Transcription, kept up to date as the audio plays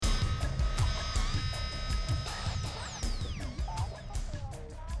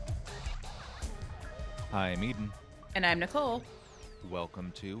I'm Eden. And I'm Nicole.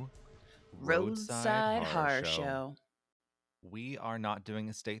 Welcome to Roadside Roadside Horror Horror Show. Show. We are not doing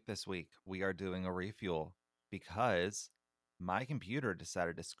a state this week. We are doing a refuel because my computer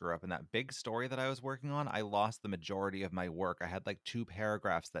decided to screw up. In that big story that I was working on, I lost the majority of my work. I had like 2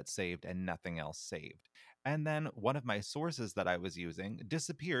 paragraphs that saved and nothing else saved. And then one of my sources that I was using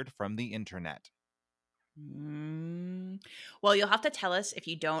disappeared from the internet. Well, you'll have to tell us if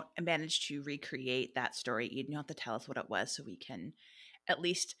you don't manage to recreate that story. You'll have to tell us what it was so we can at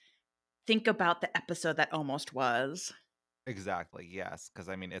least think about the episode that almost was. Exactly, yes, because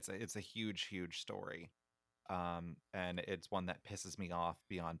I mean it's a huge story. And it's one that pisses me off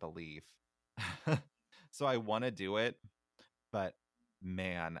beyond belief. So I want to do it, but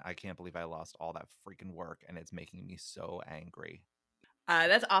man, I can't believe I lost all that freaking work, and it's making me so angry.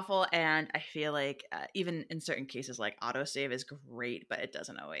 That's awful. And I feel like even in certain cases, like autosave is great, but it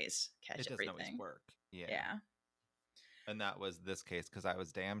doesn't always catch It doesn't always everything. work. Yeah. Yeah. And that was this case because I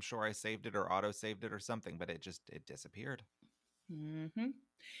was damn sure I saved it or auto saved it or something, but it disappeared. hmm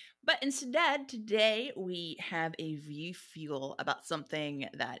But instead, today we have a refuel about something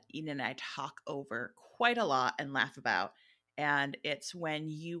that Eden and I talk over quite a lot and laugh about. And it's when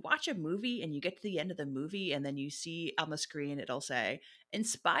you watch a movie and you get to the end of the movie and then you see on the screen it'll say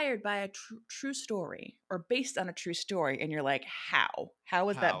inspired by a true story or based on a true story. And you're like, how? How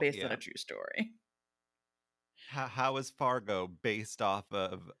is that How? based on Yeah. a true story? How is Fargo based off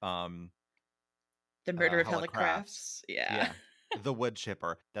of The murder of Hella Hella Crafts? Crafts. Yeah. Yeah. The wood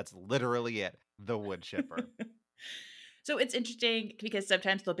chipper. That's literally it. The wood chipper. So it's interesting because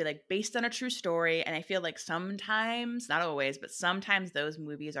sometimes they'll be like based on a true story. And I feel like sometimes, not always, but sometimes those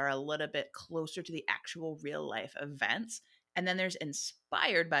movies are a little bit closer to the actual real life events. And then there's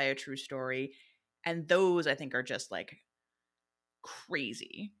inspired by a true story. And those I think are just like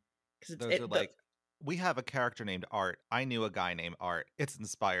crazy. Because Those are like, we have a character named Art. I knew a guy named Art. It's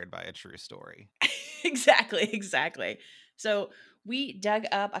inspired by a true story. exactly. So we dug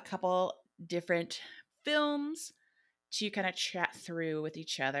up a couple different films to kind of chat through with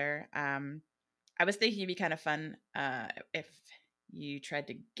each other. I was thinking it'd be kind of fun if you tried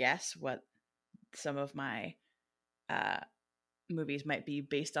to guess what some of my uh, movies might be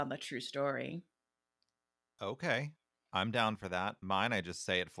based on the true story. Okay. I'm down for that. Mine, I just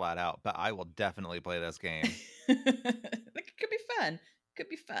say it flat out, but I will definitely play this game. It could be fun. Could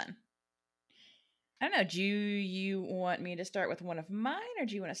be fun. I don't know. Do you want me to start with one of mine, or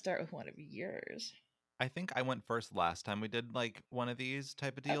do you want to start with one of yours? I think I went first last time we did like one of these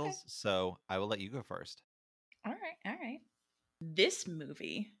type of Okay. deals, so I will let you go first. All right. All right. This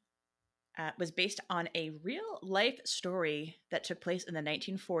movie was based on a real life story that took place in the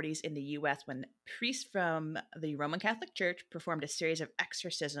 1940s in the US when priests from the Roman Catholic Church performed a series of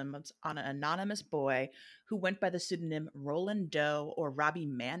exorcisms on an anonymous boy who went by the pseudonym Roland Doe or Robbie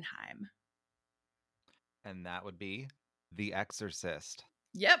Mannheim. And that would be The Exorcist.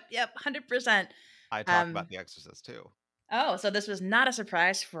 Yep, 100%. I talk Um, about The Exorcist too. oh, so this was not a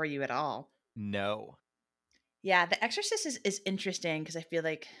surprise for you at all. No. Yeah, The Exorcist is interesting because I feel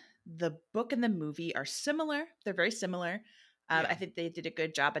like the book and the movie are similar. They're very similar. I Yeah. think they did a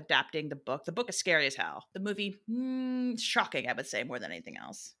good job adapting the book. The book is scary as hell. The movie, shocking, I would say, more than anything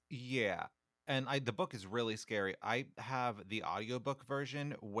else. Yeah. And the book is really scary. I have the audiobook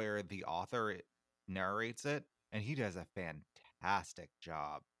version where the author narrates it, and he does a fantastic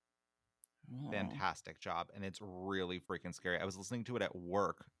job. Oh. Fantastic job. And it's really freaking scary. I was listening to it at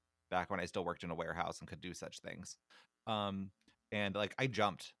work back when I still worked in a warehouse and could do such things. Um, and like I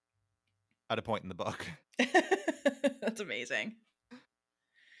jumped at a point in the book. That's amazing.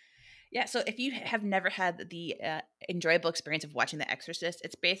 Yeah, so if you have never had the enjoyable experience of watching The Exorcist,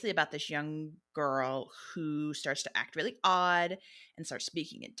 it's basically about this young girl who starts to act really odd and starts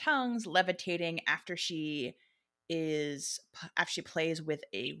speaking in tongues, levitating after she plays with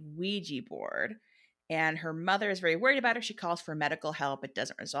a Ouija board. And her mother is very worried about her. She calls for medical help. It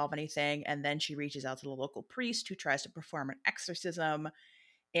doesn't resolve anything. And then she reaches out to the local priest who tries to perform an exorcism,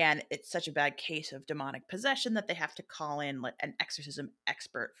 and it's such a bad case of demonic possession that they have to call in like an exorcism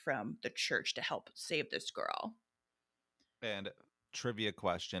expert from the church to help save this girl. And trivia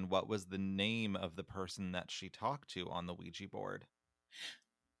question, what was the name of the person that she talked to on the Ouija board?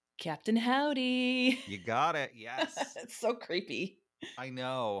 Captain Howdy. You got it. Yes. It's so creepy. I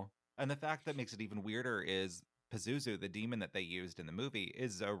know. And the fact that makes it even weirder is Pazuzu, the demon that they used in the movie,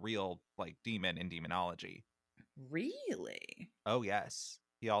 is a real like demon in demonology. Really? Oh yes.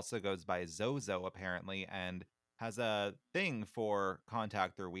 He also goes by Zozo apparently and has a thing for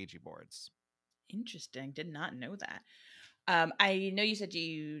contact through Ouija boards. Interesting. Did not know that. I know you said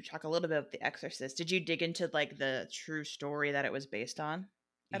you talk a little bit about The Exorcist. Did you dig into like the true story that it was based on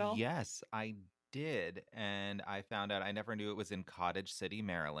at all? Yes, I did, and I found out I never knew it was in Cottage City,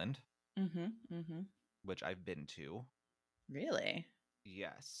 Maryland, Mhm. Mhm. which I've been to. Really?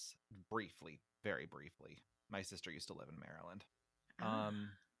 Yes, briefly, very briefly. My sister used to live in Maryland. Ah.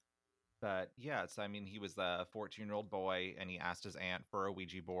 Um, but yeah, so I mean, he was a 14-year-old boy, and he asked his aunt for a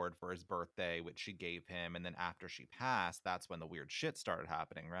Ouija board for his birthday, which she gave him. And then after she passed, that's when the weird shit started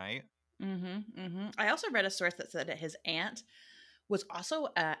happening, right? Mhm. Mhm. I also read a source that said that his aunt was also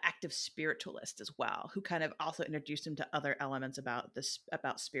an active spiritualist as well, who kind of also introduced him to other elements about this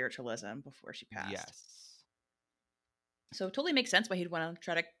about spiritualism before she passed. Yes. So it totally makes sense why he'd want to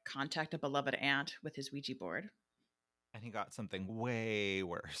try to contact a beloved aunt with his Ouija board. And he got something way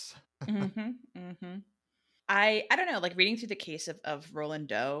worse. Mhm. Mhm. I don't know, like reading through the case of Roland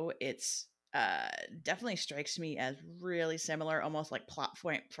Doe, it's definitely strikes me as really similar, almost like plot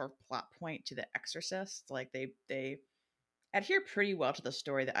point to The Exorcist. Like they adhere pretty well to the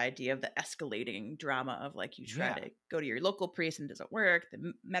story, the idea of the escalating drama of like you try Yeah. to go to your local priest and it doesn't work,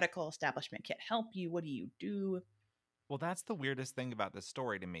 the medical establishment can't help you. What do you do? Well, that's the weirdest thing about this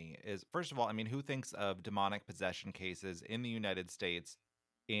story to me is, first of all, I mean, who thinks of demonic possession cases in the United States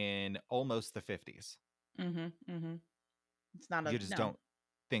in almost the 50s? Mhm. Mhm. It's not You a just no. don't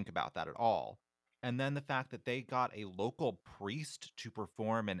think about that at all. And then the fact that they got a local priest to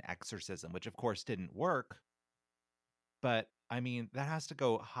perform an exorcism, which of course didn't work, but I mean, that has to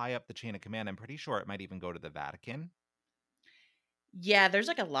go high up the chain of command. I'm pretty sure it might even go to the Vatican. Yeah, there's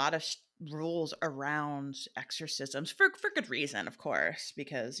like a lot of rules around exorcisms for good reason, of course,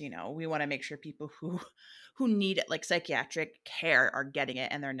 because we want to make sure people who need it, like psychiatric care, are getting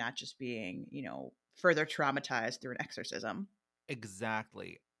it, and they're not just being further traumatized through an exorcism.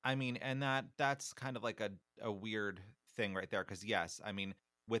 Exactly. I mean, and that's kind of like a weird thing right there, because yes, I mean,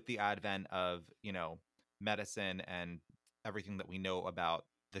 with the advent of, medicine and everything that we know about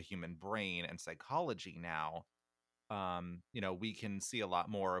the human brain and psychology now, we can see a lot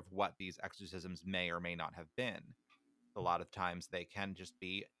more of what these exorcisms may or may not have been. A lot of times they can just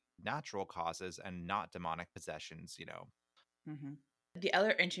be natural causes and not demonic possessions. Hmm. The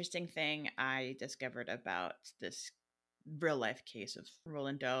other interesting thing I discovered about this real life case of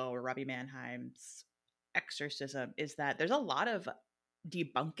Roland Doe or Robbie Mannheim's exorcism is that there's a lot of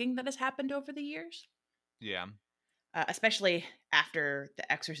debunking that has happened over the years, Yeah. especially after the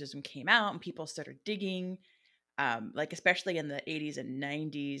exorcism came out and people started digging. Like especially in the 80s and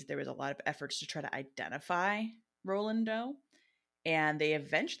 90s, there was a lot of efforts to try to identify Roland Doe, and they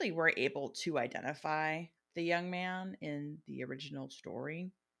eventually were able to identify the young man in the original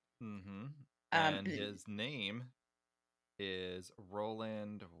story. Mm-hmm. Um, And his name is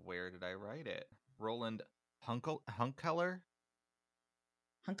Roland. Where did I write it? Roland Hunkeler?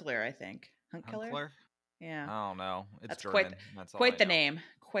 Hunkler, I think. Hunkler? Hunkler? Yeah. I don't know. It's That's quite German. That's all I quite the know. name.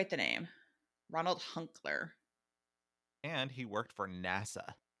 Quite the name. Ronald Hunkler. And he worked for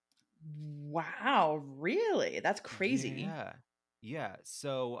NASA. Wow, really? That's crazy. Yeah. Yeah.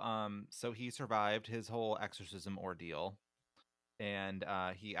 So he survived his whole exorcism ordeal, and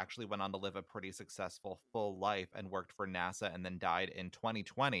he actually went on to live a pretty successful full life and worked for NASA, and then died in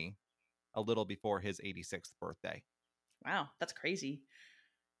 2020, a little before his 86th birthday. Wow, that's crazy.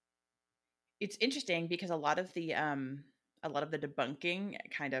 It's interesting because a lot of the debunking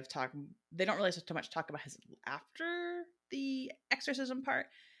kind of talk they don't really so much talk about his after the exorcism part,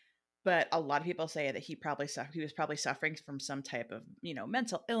 but a lot of people say that he was probably suffering from some type of,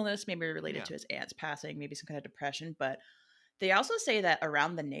 mental illness, maybe related Yeah. to his aunt's passing, maybe some kind of depression, but they also say that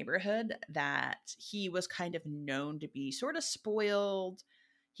around the neighborhood that he was kind of known to be sort of spoiled.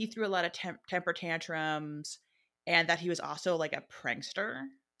 He threw a lot of temper tantrums, and that he was also like a prankster.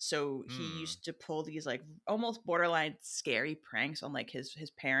 So he Hmm. used to pull these like almost borderline scary pranks on like his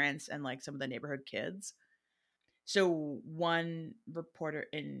parents and like some of the neighborhood kids. So one reporter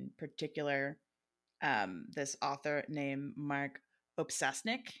in particular, this author named Mark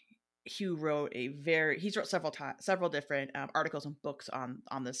Obsesnik, who wrote he's wrote several different articles and books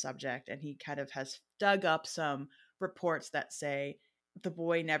on this subject, and he kind of has dug up some reports that say the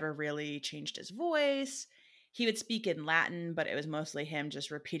boy never really changed his voice. He would speak in Latin, but it was mostly him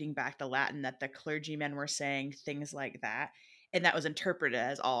just repeating back the Latin that the clergymen were saying, things like that. And that was interpreted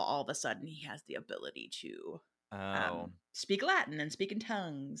as all of a sudden he has the ability to Oh. speak Latin and speak in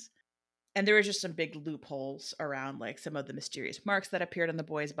tongues. And there was just some big loopholes around like some of the mysterious marks that appeared on the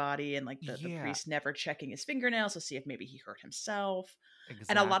boy's body, and like the Yeah, priest never checking his fingernails to see if maybe he hurt himself.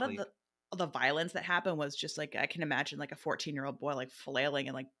 And a lot of exactly. the violence that happened was just like I can imagine like a 14-year-old boy like flailing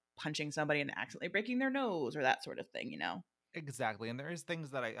and like punching somebody and accidentally breaking their nose or that sort of thing, you know? Exactly. And there is things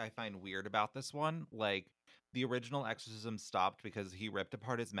that I find weird about this one. Like the original exorcism stopped because he ripped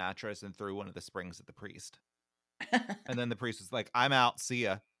apart his mattress and threw one of the springs at the priest. And then the priest was like, I'm out. See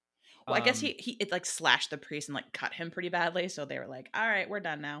ya. Well, I guess Um, it like slashed the priest and like cut him pretty badly, so they were like, "All right, we're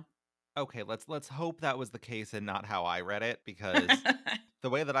done now." okay, let's hope that was the case and not how I read it, because the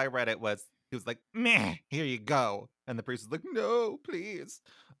way that I read it was he was like, meh, here you go. And the priest was like, no, please.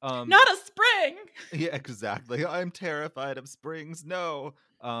 Um, Not a spring. yeah, exactly. I'm terrified of springs. No.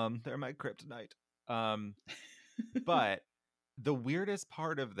 They're my kryptonite. Um, but the weirdest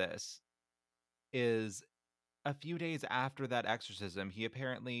part of this is a few days after that exorcism, he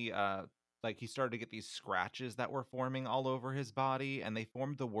apparently like he started to get these scratches that were forming all over his body, and they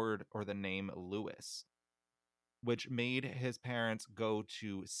formed the word or the name Lewis, which made his parents go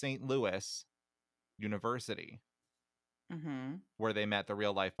to St. Louis University, Mhm. where they met the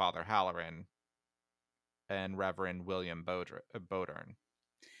real life Father Halloran and Reverend William Bodern.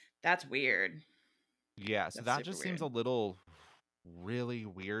 That's weird. Yeah, so That's that super just seems weird. a little really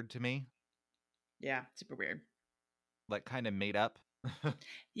weird to me, Yeah, super weird. like kind of made up.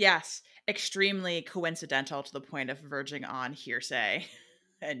 Yes, extremely coincidental to the point of verging on hearsay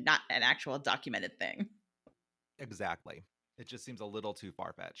and not an actual documented thing. Exactly. It just seems a little too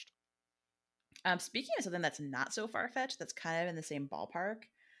far fetched. Speaking of something that's not so far fetched, that's kind of in the same ballpark.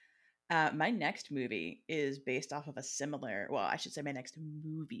 My next movie is based off of a similar. Well, I should say my next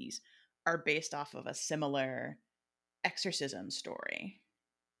movies are based off of a similar exorcism story.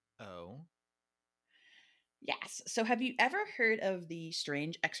 Oh. Yes. So, have you ever heard of the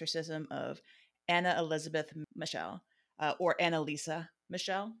strange exorcism of Anna Elizabeth Michelle, or Annalisa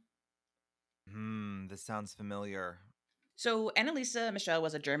Michelle? This sounds familiar. So, Annalisa Michelle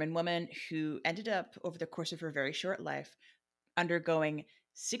was a German woman who ended up, over the course of her very short life, undergoing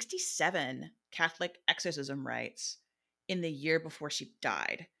 67 Catholic exorcism rites in the year before she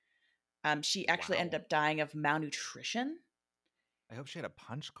died. She actually ended Wow. up dying of malnutrition. I hope she had a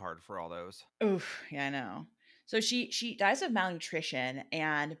punch card for all those. Oof, yeah, I know. So she dies of malnutrition,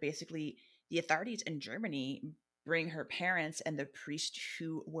 and basically the authorities in Germany bring her parents and the priest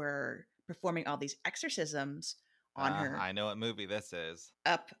who were performing all these exorcisms on her I know what movie this is.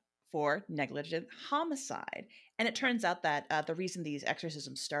 up for negligent homicide. And it Yep. turns out that the reason these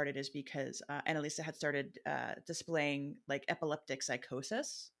exorcisms started is because Annalisa had started displaying like epileptic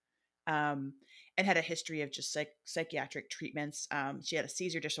psychosis, um, and had a history of just psychiatric treatments. She had a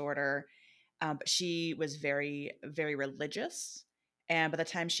seizure disorder, but she was very, very religious. And by the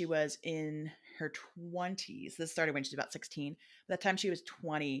time she was in her 20s, this started when she was about 16. By the time she was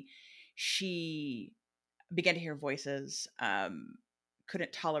 20, she began to hear voices,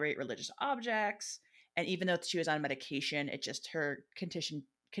 couldn't tolerate religious objects. And even though she was on medication, it just her condition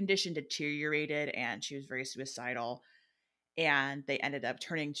deteriorated and she was very suicidal, and they ended up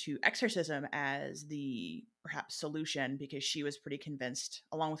turning to exorcism as the perhaps solution because she was pretty convinced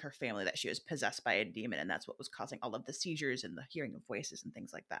along with her family that she was possessed by a demon, and that's what was causing all of the seizures and the hearing of voices and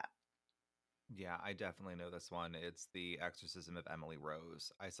things like that. Yeah, I definitely know this one. It's The Exorcism of Emily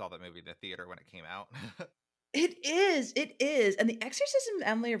Rose. I saw that movie in the theater when it came out. It is, and The Exorcism of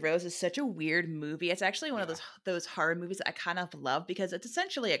Emily Rose is such a weird movie. It's actually one of Yeah. those horror movies that I kind of love because it's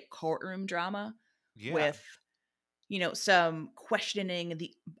essentially a courtroom drama Yeah. with, some questioning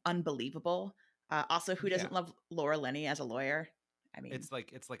the unbelievable. Also, who Yeah. doesn't love Laura Linney as a lawyer? I mean, It's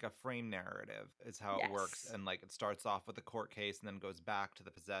like a frame narrative is how it works. yes. And like it starts off with a court case and then goes back to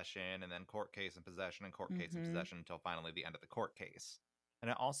the possession and then court case and possession and court case and Mhm. possession until finally the end of the court case. And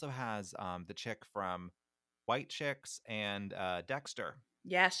it also has the chick from White Chicks and Dexter.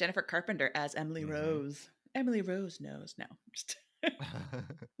 Yes, Jennifer Carpenter as Emily Mm-hmm. Rose. Emily Rose knows. No, just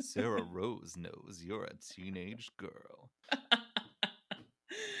Sarah Rose knows you're a teenage girl.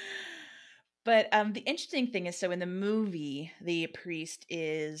 But the interesting thing is, so in the movie, the priest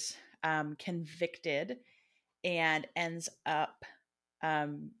is convicted and ends up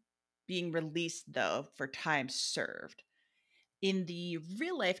um, being released, though, for time served. In the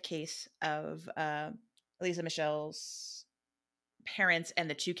real life case of Elisa Michelle's parents and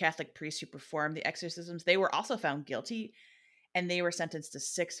the two Catholic priests who performed the exorcisms, they were also found guilty, and they were sentenced to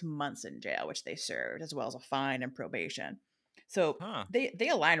 6 months in jail, which they served, as well as a fine and probation. So Huh. they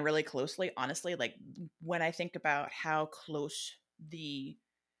align really closely. Honestly, like when I think about how close the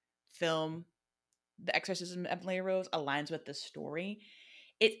film The Exorcism of Emily Rose aligns with the story,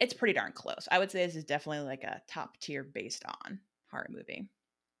 it's pretty darn close. I would say this is definitely like a top tier based on horror movie.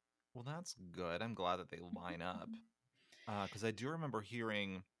 Well, that's good. I'm glad that they line up. Because I do remember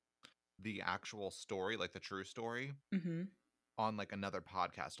hearing the actual story, like the true story, Hmm. on like another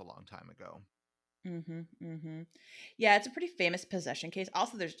podcast a long time ago. Mhm, mhm. Yeah, it's a pretty famous possession case.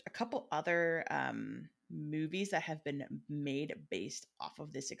 Also, there's a couple other, movies that have been made based off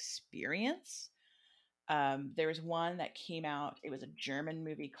of this experience. There was one that came out, it was a German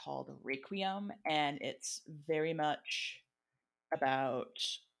movie called Requiem, and it's very much about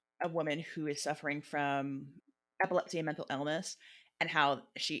a woman who is suffering from epilepsy and mental illness and how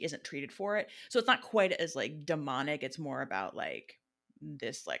she isn't treated for it. So it's not quite as like demonic. It's more about like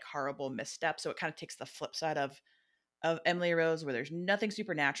this like horrible misstep. So it kind of takes the flip side of Emily Rose where there's nothing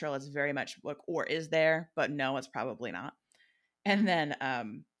supernatural. It's very much like or is there, but no, it's probably not. And then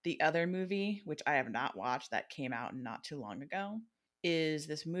the other movie, which I have not watched that came out not too long ago, is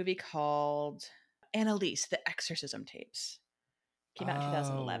this movie called Annalise, the Exorcism Tapes. Came out in Oh,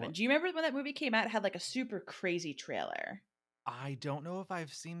 2011. Do you remember when that movie came out? It had like a super crazy trailer. I don't know if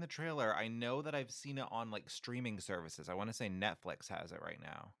I've seen the trailer. I know that I've seen it on like streaming services. I want to say Netflix has it right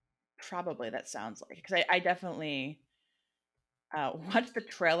now. Probably that sounds like because I definitely watched the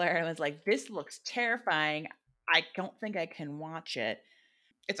trailer and was like, this looks terrifying. I don't think I can watch it.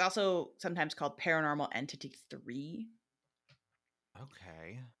 It's also sometimes called Paranormal Entity 3.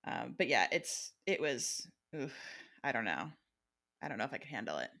 Okay. But yeah, it was oof, I don't know. I don't know if I could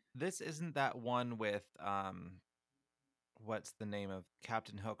handle it. This isn't that one with what's the name of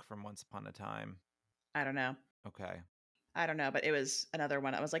Captain Hook from Once Upon a Time? I don't know. Okay. I don't know, but it was another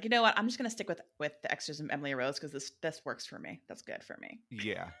one. I was like, you know what? I'm just gonna stick with the Exorcism Emily Rose because this works for me. That's good for me.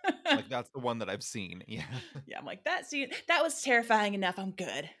 Yeah. Like that's the one that I've seen. Yeah. Yeah, I'm like that scene that was terrifying enough. I'm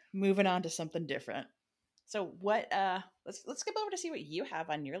good. Moving on to something different. So what let's skip over to see what you have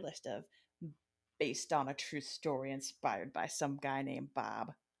on your list of based on a true story inspired by some guy named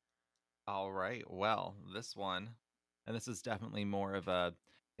Bob. All right. Well, this one, and this is definitely more of a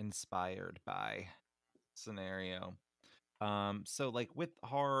inspired by scenario. So like with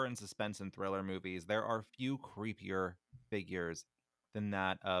horror and suspense and thriller movies, there are few creepier figures than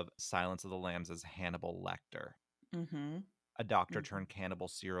that of Silence of the Lambs' Hannibal Lecter, Mm-hmm. a doctor Mm-hmm. turned cannibal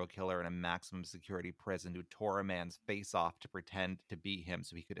serial killer in a maximum security prison who tore a man's face off to pretend to be him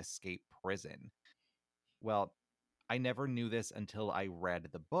so he could escape prison. Well, I never knew this until I read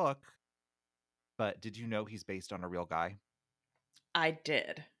the book, but did you know he's based on a real guy? I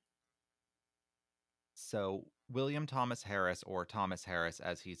did. So, William Thomas Harris, or Thomas Harris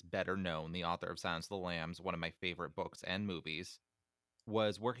as he's better known, the author of Silence of the Lambs, one of my favorite books and movies,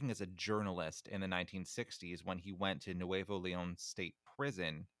 was working as a journalist in the 1960s when he went to Nuevo Leon State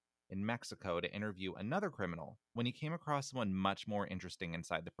Prison in Mexico to interview another criminal when he came across someone much more interesting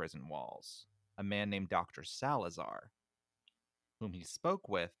inside the prison walls, a man named Dr. Salazar, whom he spoke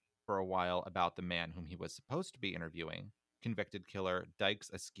with for a while about the man whom he was supposed to be interviewing, convicted killer Dykes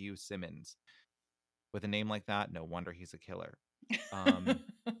Askew Simmons. With a name like that, no wonder he's a killer. Um,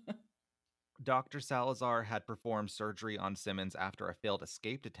 Dr. Salazar had performed surgery on Simmons after a failed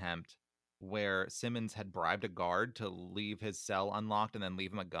escape attempt where Simmons had bribed a guard to leave his cell unlocked and then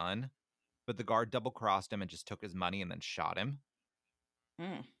leave him a gun. But the guard double crossed him and just took his money and then shot him.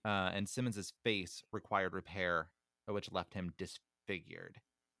 Mm. And Simmons's face required repair, which left him disfigured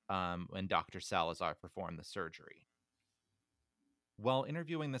when Dr. Salazar performed the surgery. While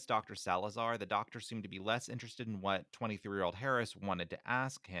interviewing this Dr. Salazar, the doctor seemed to be less interested in what 23-year-old Harris wanted to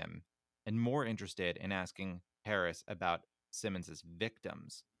ask him and more interested in asking Harris about Simmons's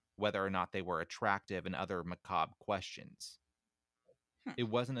victims, whether or not they were attractive and other macabre questions. Hmm. It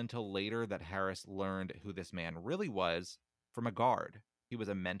wasn't until later that Harris learned who this man really was from a guard. He was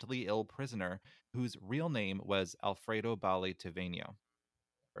a mentally ill prisoner whose real name was Alfredo Bali Trevino,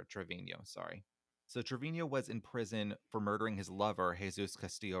 or Trevino, sorry. So Trevino was in prison for murdering his lover, Jesus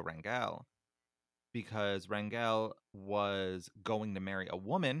Castillo Rangel, because Rangel was going to marry a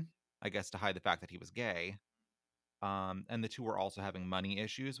woman, I guess to hide the fact that he was gay. And the two were also having money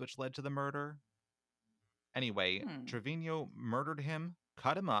issues, which led to the murder. Anyway, Hmm. Trevino murdered him,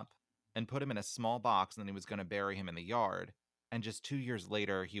 cut him up, and put him in a small box, and then he was going to bury him in the yard. And just 2 years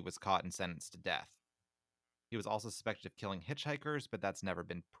later, he was caught and sentenced to death. He was also suspected of killing hitchhikers, but that's never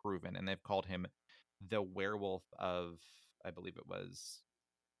been proven. And they've called him the werewolf of, I believe it was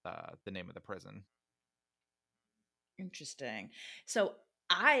the name of the prison. Interesting. So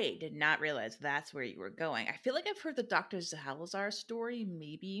I did not realize that's where you were going. I feel like I've heard the Dr. Salazar story,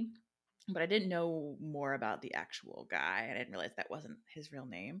 maybe, but I didn't know more about the actual guy. I didn't realize that wasn't his real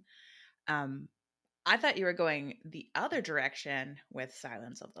name. Um, I thought you were going the other direction with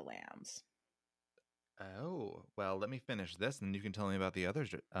Silence of the Lambs. Oh, well, let me finish this, and you can tell me about the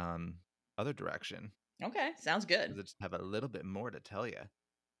other direction, Okay, sounds good. because I just have a little bit more to tell you.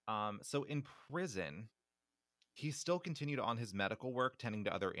 So in prison, He still continued on his medical work, tending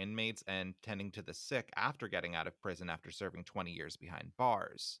to other inmates and tending to the sick after getting out of prison after serving 20 years behind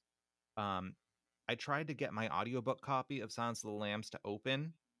bars. Um, I tried to get my audiobook copy of Silence of the Lambs to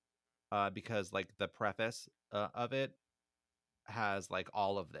open because, like, the preface of it has, like,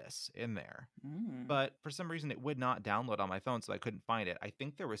 all of this in there. Mm, But for some reason, it would not download on my phone, so I couldn't find it. I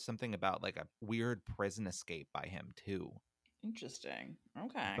think there was something about, like, a weird prison escape by him, too. interesting.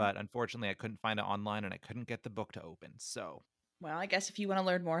 Okay. But unfortunately, I couldn't find it online and I couldn't get the book to open. So, Well, I guess if you want to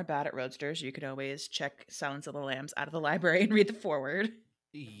learn more about it, Roadsters, you could always check Silence of the Lambs out of the library and read the foreword.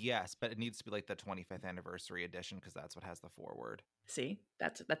 yes, but it needs to be like the 25th anniversary edition because that's what has the foreword. See,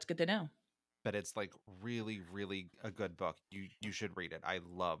 that's good to know. But it's like really, really a good book. You should read it. I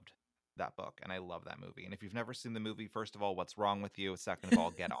loved that book and I love that movie. And if you've never seen the movie, first of all, what's wrong with you? Second of all,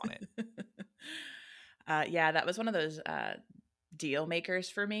 get on it. Yeah, that was one of those deal makers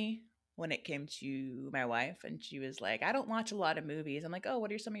for me when it came to my wife. And she was like, I don't watch a lot of movies. I'm like, oh,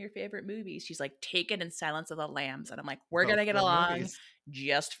 what are some of your favorite movies? She's like, Taken and Silence of the Lambs. And I'm like, we're going to Both get good along movies.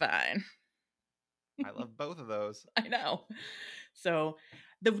 just fine. I love both of those. I know. So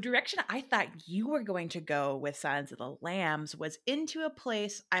the direction I thought you were going to go with Silence of the Lambs was into a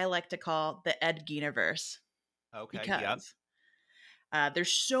place I like to call the Ed Geiniverse Okay, yep. because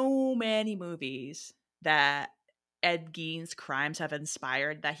there's so many movies that Ed Gein's crimes have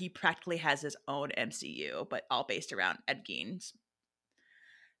inspired that he practically has his own MCU, but all based around Ed Gein's.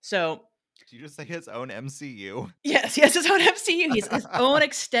 So Did you just say his own MCU? yes, he has his own MCU. He's his own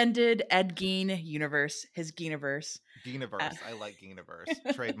extended Ed Gein universe, his Geiniverse. Uh, Geiniverse. I like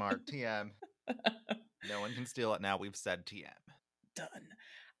Geiniverse. Trademark TM. No one can steal it now. We've said TM.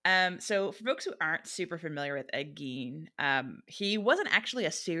 Done. So for folks who aren't super familiar with Ed Gein, he wasn't actually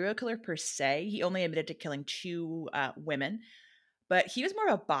a serial killer per se. He only admitted to killing two women, but he was more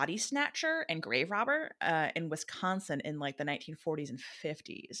of a body snatcher and grave robber in Wisconsin in like the 1940s and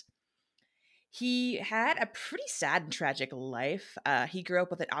 50s. He had a pretty sad and tragic life. He grew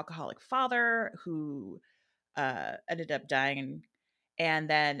up with an alcoholic father who ended up dying, and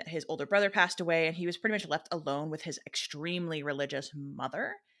then his older brother passed away, and he was pretty much left alone with his extremely religious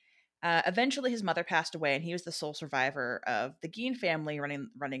mother. Eventually, his mother passed away, and he was the sole survivor of the Gein family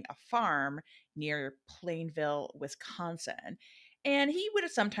running a farm near Plainville, Wisconsin. And he would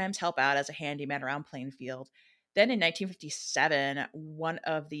sometimes help out as a handyman around Plainfield. Then in 1957, one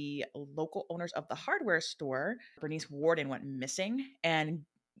of the local owners of the hardware store, Bernice Warden, went missing, and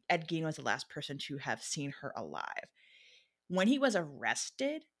Ed Gein was the last person to have seen her alive. When he was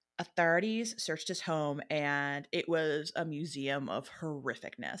arrested, authorities searched his home, and it was a museum of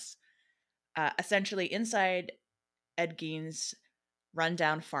horrificness. Essentially, inside Ed Gein's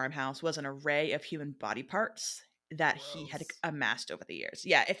rundown farmhouse was an array of human body parts that he had Gross. amassed over the years.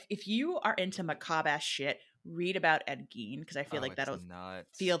 Yeah, if you are into macabre ass shit, read about Ed Gein because I feel Oh, like it's that'll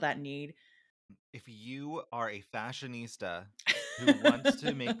nuts. feel that need. If you are a fashionista who wants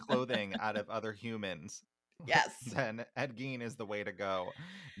to make clothing out of other humans, Yes. then Ed Gein is the way to go.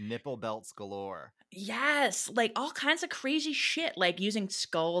 Nipple belts galore. Yes, like all kinds of crazy shit, like using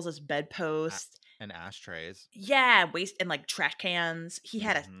skulls as A- bedposts. and ashtrays. Yeah, waste and like trash cans.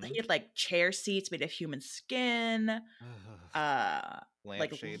 Mm-hmm. He had like chair seats made of human skin. Uh like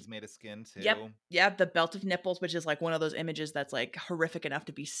Lampshades made of skin Yep. too. Yep, the belt of nipples, which is like one of those images that's like horrific enough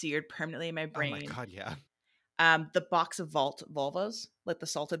to be seared permanently in my Oh my brain. god, yeah. The box of vault vulvas, like the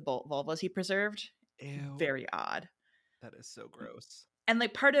salted vulvas he preserved, Ew. very odd. That is so gross. And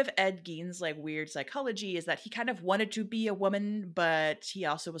like part of Ed Gein's like weird psychology is that he kind of wanted to be a woman, but he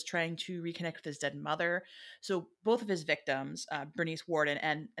also was trying to reconnect with his dead mother. So both of his victims, Bernice Warden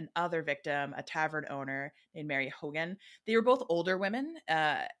and an other victim, a tavern owner named Mary Hogan, they were both older women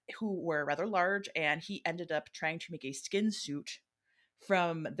who were rather large, and he ended up trying to make a skin suit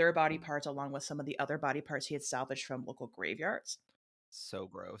from their body parts along with some of the other body parts he had salvaged from local graveyards. So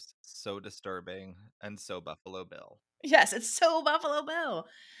gross. So disturbing. And so Buffalo Bill. Yes, it's so Buffalo Bill.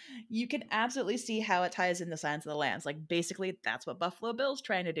 You can absolutely see how it ties into Silence of the Lambs. Like, basically, that's what Buffalo Bill's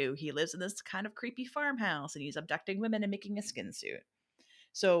trying to do. He lives in this kind of creepy farmhouse and he's abducting women and making a skin suit.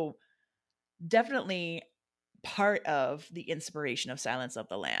 So, definitely part of the inspiration of Silence of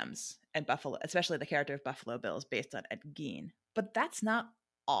the Lambs and Buffalo, especially the character of Buffalo Bill, is based on Ed Gein. But that's not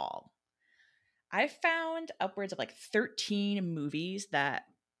all. I found upwards of like 13 movies that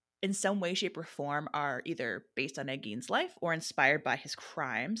in some way, shape, or form are either based on Ed Gein's life or inspired by his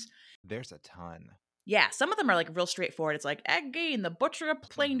crimes. There's a ton. Yeah, some of them are like real straightforward. It's like Ed Gein, the butcher of Mhm.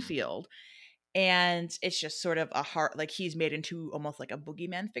 Plainfield. And it's just sort of a heart, like he's made into almost like a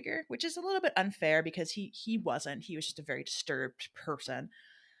boogeyman figure, which is a little bit unfair because he wasn't. He was just a very disturbed person.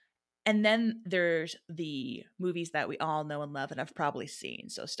 And then there's the movies that we all know and love and have probably seen.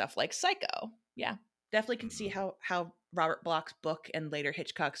 So stuff like Psycho. Yeah. Definitely can see Mhm. how Robert Bloch's book and later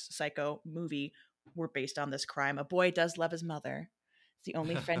Hitchcock's Psycho movie were based on this crime. A boy does love his mother. It's the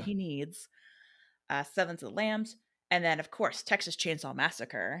only friend he needs. Silence of the Lambs, and then of course Texas Chainsaw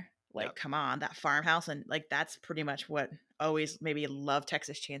Massacre. Like, Yep. come on, that farmhouse, and like that's pretty much what always made me love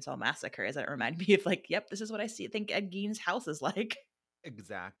Texas Chainsaw Massacre. Is that it reminded me of like, yep, this is what I think Ed Gein's house is like.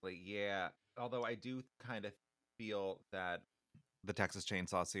 Exactly. Yeah. Although I do kind of feel that the Texas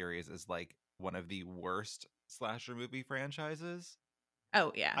Chainsaw series is like one of the worst slasher movie franchises.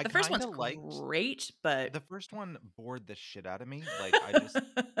 Oh yeah, I the first kind one's of liked great, but the first one bored the shit out of me. Like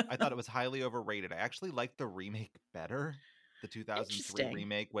I thought it was highly overrated. I actually liked the remake better. The 2003 interesting.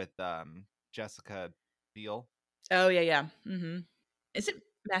 remake with Jessica Biel. Oh yeah, yeah. Is it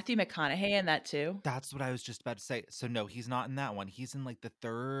Matthew McConaughey in that too? That's what I was just about to say. So no, he's not in that one. He's in like the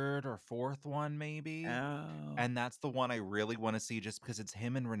third or fourth one maybe. Oh, And that's the one I really want to see just because it's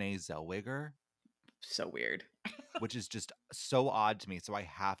him and Renee Zellweger, so weird. which is just so odd to me. So I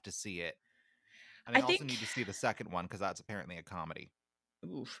have to see it. And I I also think need to see the second one because that's apparently a comedy.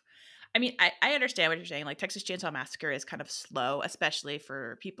 Oof. I mean, I understand what you're saying. Like Texas Chainsaw Massacre is kind of slow, especially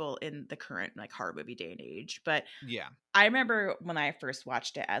for people in the current like horror movie day and age. But Yeah. I remember when I first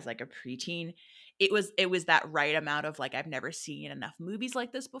watched it as like a preteen, it was that right amount of like I've never seen enough movies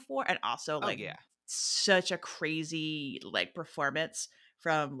like this before, and also Oh, like yeah. such a crazy like performance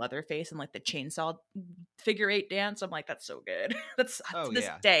from Leatherface and like the chainsaw figure eight dance. I'm like, that's so good. That's Oh, to this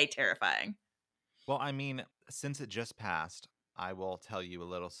yeah. day terrifying. Well, I mean, since it just passed, I will tell you a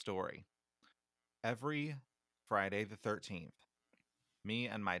little story. Every Friday the 13th, me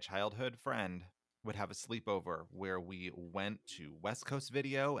and my childhood friend would have a sleepover where we went to West Coast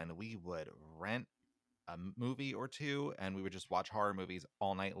Video and we would rent a movie or two and we would just watch horror movies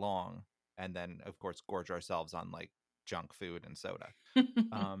all night long and then of course gorge ourselves on like junk food and soda.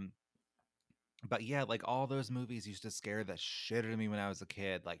 Um but yeah, like all those movies used to scare the shit out of me when I was a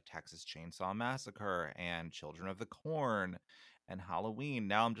kid, like Texas Chainsaw Massacre and Children of the Corn and Halloween.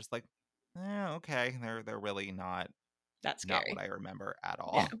 Now I'm just like, okay, they're really That's not what scary. I remember at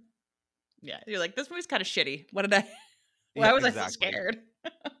Yeah. all. Yeah, you're like, "This movie's kinda shitty. What did I why Yeah, was I so exactly. scared?"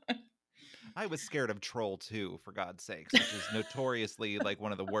 I was scared of Troll 2, for God's sakes, which is notoriously like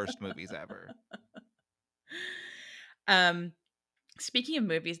one of the worst movies ever. Um, Speaking of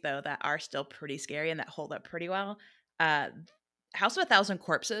movies, though, that are still pretty scary and that hold up pretty well, uh, House of a Thousand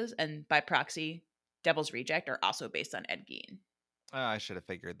Corpses and by proxy, Devil's Reject are also based on Ed Gein. I should have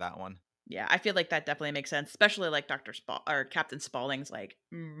figured that one. Yeah, I feel like that definitely makes sense, especially, like, Doctor Spau or Captain Spaulding's, like,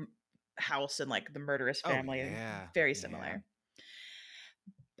 house and, like, the murderous Oh family, yeah, very yeah. similar.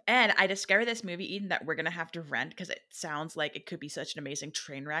 And I discovered this movie, Eden, that we're gonna have to rent because it sounds like it could be such an amazing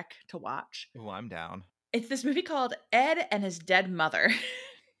train wreck to watch. Oh, I'm down. It's this movie called Ed and His Dead Mother.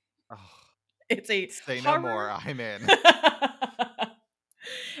 Oh, It's a say no more. horror I'm in.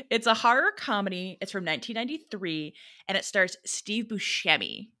 It's a horror comedy. It's from 1993, and it stars Steve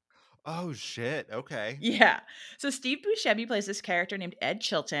Buscemi. Oh shit. Okay. Yeah. So Steve Buscemi plays this character named Ed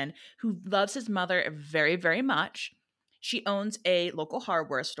Chilton who loves his mother very, very much. She owns a local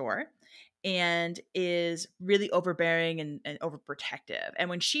hardware store and is really overbearing and overprotective. And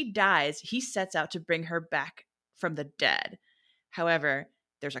when she dies, he sets out to bring her back from the dead. However,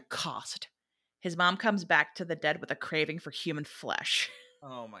 there's a cost. His mom comes back to the dead with a craving for human flesh.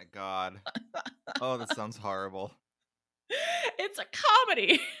 Oh my god. Oh, that sounds horrible. It's a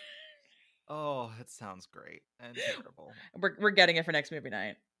comedy. Oh, it sounds great and terrible. We're getting it for next movie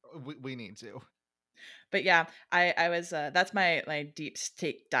night. We need to. But yeah, I was that's my deep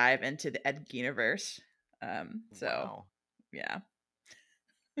state dive into the Ed Geiniverse. So Wow. yeah.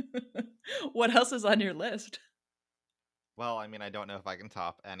 What else is on your list? Well, I mean, I don't know if I can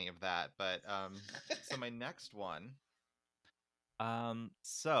top any of that, but so my next one,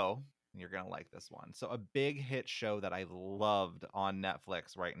 so you're gonna like this one. So a big hit show that I loved on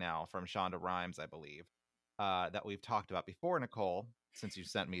Netflix right now from Shonda Rhimes, I believe, that we've talked about before, Nicole, since you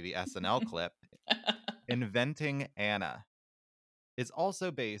sent me the SNL clip, Inventing Anna, is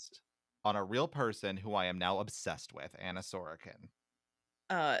also based on a real person who I am now obsessed with, Anna Sorokin.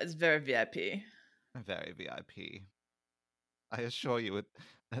 It's very VIP. Very VIP. I assure you,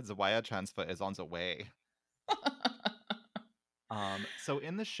 the wire transfer is on the way. So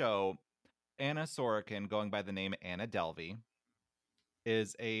in the show, Anna Sorokin, going by the name Anna Delvey,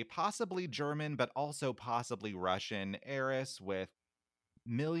 is a possibly German but also possibly Russian heiress with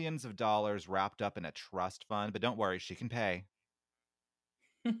millions of dollars wrapped up in a trust fund. But don't worry, she can pay.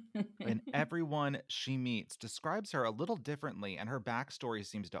 And everyone she meets describes her a little differently, and her backstory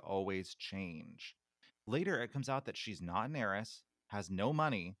seems to always change. Later, it comes out that she's not an heiress, has no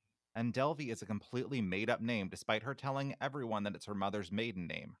money, and Delvey is a completely made up name, despite her telling everyone that it's her mother's maiden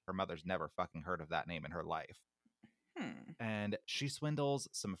name. Her mother's never fucking heard of that name in her life. Hmm. And she swindles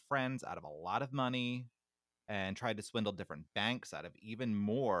some friends out of a lot of money and tried to swindle different banks out of even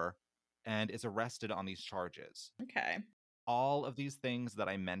more and is arrested on these charges. Okay. All of these things that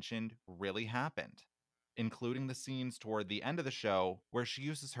I mentioned really happened, including the scenes toward the end of the show where she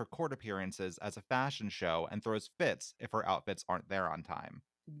uses her court appearances as a fashion show and throws fits if her outfits aren't there on time.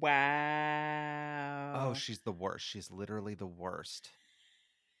 Oh, Wow. she's the worst. She's literally the worst.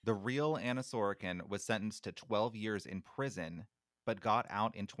 The real Anna Sorokin was sentenced to 12 years in prison, but got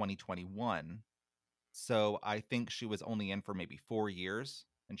out in 2021. So I think she was only in for maybe 4 years,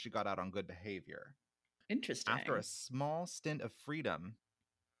 and she got out on good behavior. After a Interesting. small stint of freedom,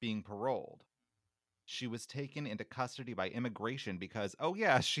 being paroled, she was taken into custody by immigration because, oh,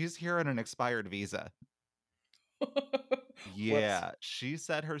 yeah, she's here on an expired visa. Whoops. Yeah, she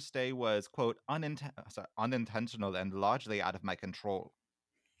said her stay was, quote, unintentional and largely out of my control.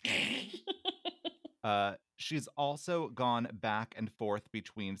 She's also gone back and forth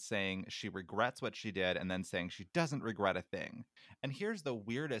between saying she regrets what she did and then saying she doesn't regret a thing. And here's the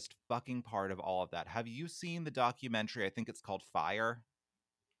weirdest fucking part of all of that. Have you seen the documentary? I think it's called Fire.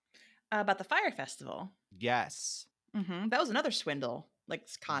 About the fire festival. Yes. That was another swindle, like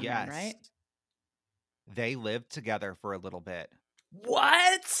con man, Yes. right? They lived together for a little bit.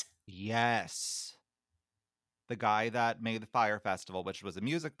 What? Yes. The guy that made the Fire Festival, which was a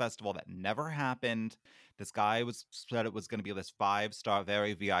music festival that never happened. This guy was said it was going to be this 5-star,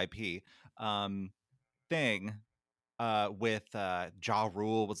 very VIP thing with Ja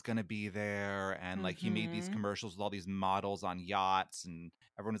Rule was gonna be there, and like he made these Mm-hmm. commercials with all these models on yachts, and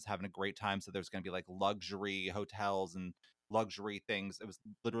everyone was having a great time. So there's gonna be like luxury hotels and luxury things. It was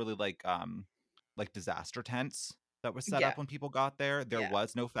literally like disaster tents that was set Yeah. up when people got there. There Yeah.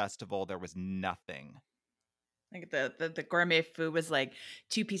 was no festival, there was nothing. Like the gourmet food was like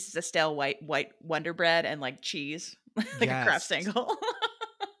 2 pieces of stale white Wonder Bread and like cheese, like a Kraft Yes. single.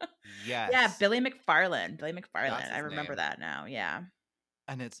 Yeah, Yes. Billy McFarland. Billy That's McFarland. I his remember name. that now. Yeah.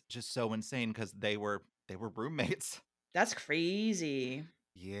 And it's just so insane because they were roommates. That's crazy.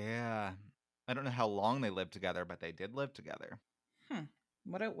 Yeah. I don't know how long they lived together, but they did live together. Hmm.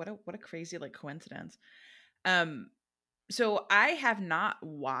 What a crazy like coincidence. Um so I have not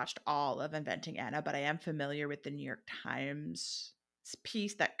watched all of Inventing Anna, but I am familiar with the New York Times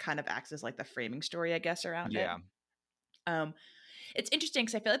piece that kind of acts as like the framing story, I guess, around it. Yeah. Um it's interesting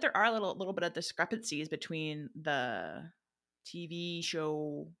because I feel like there are a little bit of discrepancies between the TV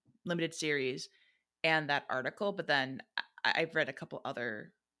show limited series and that article, but then I've read a couple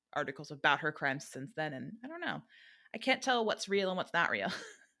other articles about her crimes since then, and I don't know. I can't tell what's real and what's not real,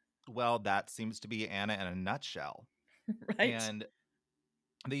 Well, that seems to be Anna in a nutshell. right? And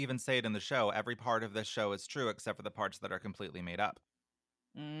they even say it in the show every part of this show is true except for the parts that are completely made up.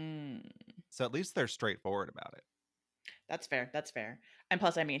 Mm, So at least they're straightforward about it. that's fair. That's fair. And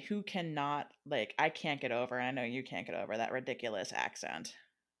plus, I mean, who cannot like? I can't get over, and I know you can't get over that ridiculous accent.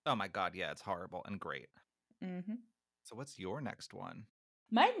 Oh my God. Yeah, it's horrible and great. Hmm. So what's your next one?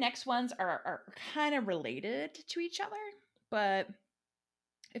 My next ones are kind of related to each other, but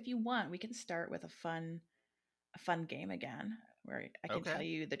if you want, we can start with a fun game again, where I can tell Okay.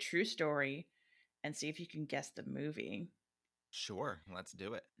 you the true story and see if you can guess the movie. Sure. Let's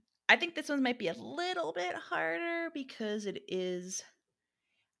do it. I think this one might be a little bit harder because it is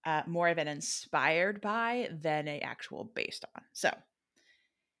more of an inspired by than a actual based on. So,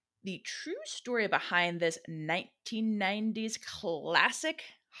 the true story behind this 1990s classic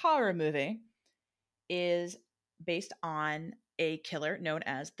horror movie is based on a killer known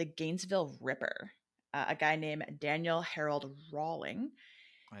as the Gainesville Ripper, a guy named Daniel Harold Rawling,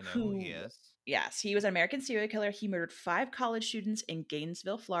 I know who he who, is. yes, he was an American serial killer. He murdered 5 college students in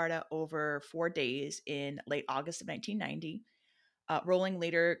Gainesville, Florida, over 4 days in late August of 1990. Rowling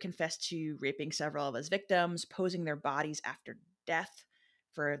later confessed to raping several of his victims, posing their bodies after death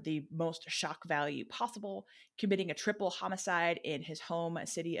for the most shock value possible, committing a triple homicide in his home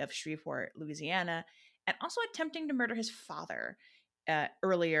city of Shreveport, Louisiana, and also attempting to murder his father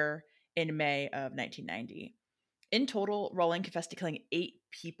earlier in May of 1990. In total, Rowling confessed to killing 8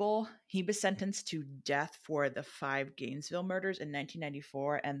 people. He was sentenced to death for the 5 Gainesville murders in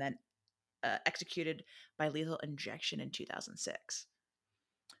 1994 and then executed by lethal injection in 2006.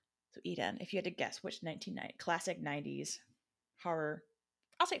 So, Eden, if you had to guess which 1990 classic 90s horror,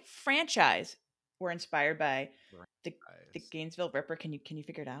 I'll say franchise, were inspired by The Guys. Gainesville Ripper, can you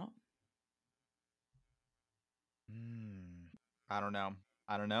figure it out? Hmm. I don't know.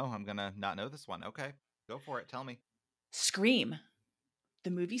 I don't know. I'm gonna not know this one. Okay, go for it. Tell me. Scream. The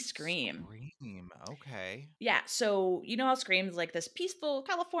movie Scream. Scream. Okay. Yeah, so you know how Scream's like this peaceful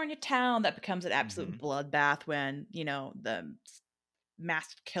California town that becomes an absolute Mm-hmm. bloodbath when, the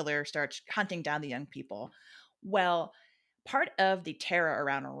masked killer starts hunting down the young people. Well, part of the terror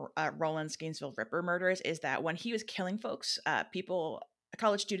around Roland's Gainesville Ripper murders is that when he was killing folks,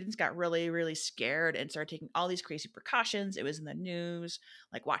 college students got really, really scared and started taking all these crazy precautions. It was in the news,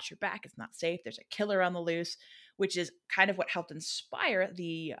 like watch your back, it's not safe. There's a killer on the loose, which is kind of what helped inspire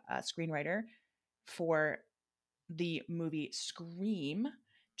the screenwriter for the movie Scream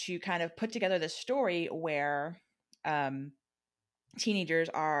to kind of put together this story where um, teenagers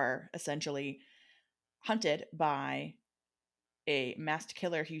are essentially hunted by a masked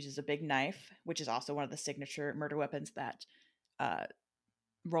killer who uses a big knife, which is also one of the signature murder weapons that uh,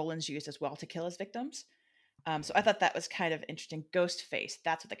 Roland's used as well to kill his victims. So I Okay. thought that was kind of interesting. Ghostface,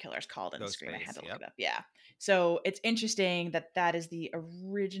 that's what the killer's called in Scream. I had Ghostface. to look Yep. it up. Yeah. So it's interesting that that is the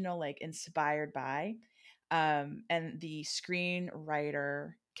original, like inspired by, and the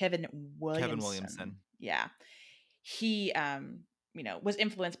screenwriter Kevin Kevin Williamson. Williamson. Yeah, he was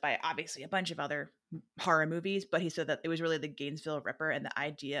influenced by obviously a bunch of other horror movies, but he said that it was really the Gainesville Ripper and the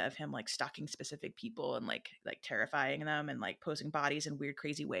idea of him like stalking specific people and like terrifying them and like posing bodies in weird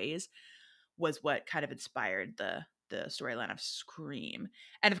crazy ways was what kind of inspired the storyline of Scream.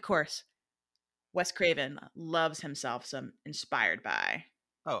 And of course, Wes Craven loves himself some inspired by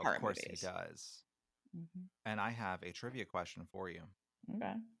Oh, of horror course he movies. does. Mhm. And I have a trivia question for you.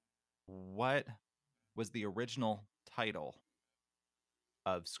 Okay. What was the original title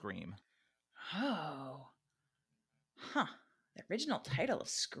of Scream? Oh, huh. The original title of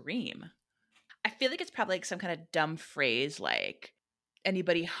Scream. I feel like it's probably like some kind of dumb phrase like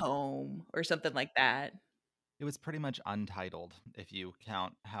anybody home or something like that. It was pretty much untitled, if you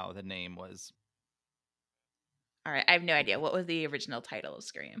count how the name was. All right, I have no idea. What was the original title of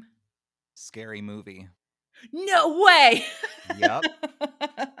Scream? Scary Movie. No way. Yep.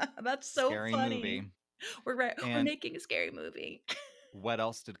 That's so Scary funny. Movie. We're And making a scary movie. what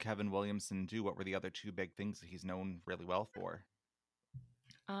else did Kevin Williamson do? What were the other two big things that he's known really well for?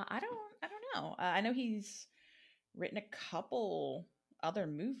 I don't know. I know he's written a couple other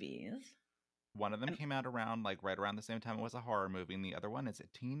movies. One of them Um, came out around like right around the same time it was a horror movie, and the other one is a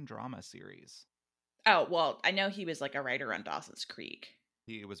teen drama series. oh well, I know he was like a writer on Dawson's Creek.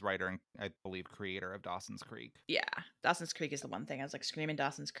 He was writer and I believe creator of Dawson's Creek. Yeah, Dawson's Creek is the one thing. I was like screaming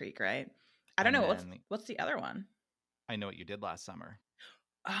Dawson's Creek, right? I don't And know then what's the other one. I Know What You Did Last Summer,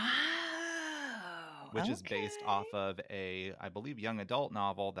 Oh, which is based okay. off of a, I believe, young adult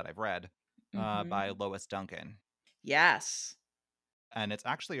novel that I've read Hmm. by Lois Duncan. Yes. And it's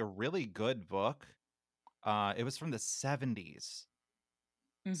actually a really good book. It was from the 70s.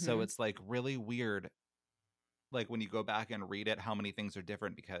 So Hmm. it's like really weird, like when you go back and read it, how many things are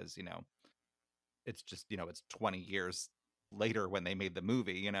different because, it's just, it's 20 years later when they made the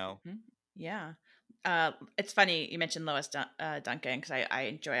movie. Hmm. Yeah. It's funny you mentioned Lois Duncan because I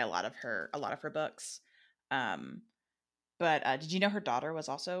enjoy a lot of her books. Um, but did you know her daughter was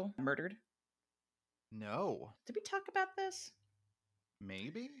also murdered? No, Did we talk about this?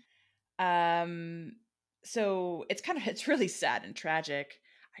 maybe? Um, so it's really sad and tragic.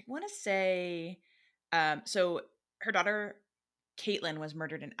 I want to say, so her daughter Caitlin was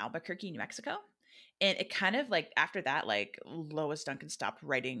murdered in Albuquerque, New Mexico, and it kind of like after that, like Lois Duncan stopped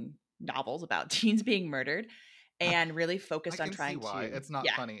writing novels about teens being murdered, and really I focused on can see trying why. to, It's not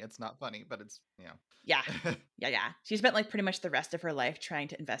yeah, funny. It's not funny, but it's, yeah, yeah. She spent like pretty much the rest of her life trying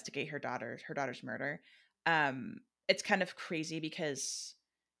to investigate her daughter's murder. Um, it's kind of crazy because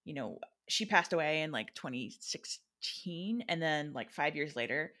you know she passed away in like 2016, and then like 5 years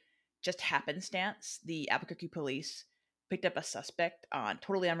later, just happenstance, the Albuquerque police picked up a suspect on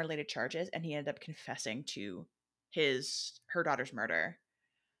totally unrelated charges, and he ended up confessing to her daughter's murder,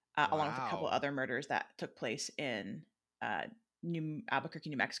 along with a couple Wow. other murders that took place in uh, New Albuquerque,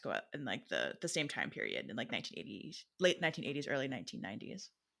 New Mexico, in like the same time period in like 1980s, late 1980s, early 1990s.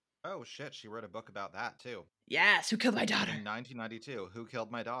 Oh shit, she wrote a book about that too. Yes, who killed my daughter? In 1992, Who Killed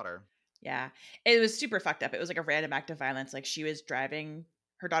My Daughter? Yeah, it was super fucked up. It was like a random act of violence. Like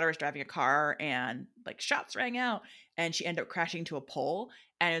her daughter was driving a car, and like shots rang out, and she ended up crashing into a pole.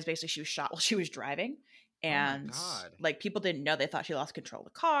 And it was basically she was shot while she was driving, Oh my and god. like people didn't know. They thought she lost control of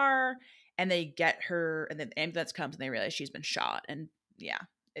the car, and they get her, and then the ambulance comes, and they realize she's been shot. And yeah,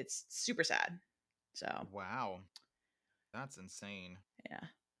 it's super sad. So Wow. That's insane.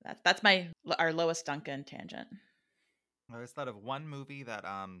 yeah, that's my our Lois Duncan tangent. I always thought of one movie that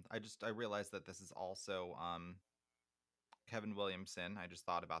I realized that this is also Kevin Williamson. I just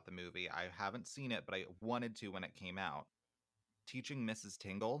thought about the movie. I haven't seen it, but I wanted to when it came out. Teaching Mrs.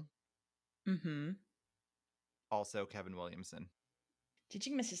 Tingle, Mm-hmm. also Kevin Williamson.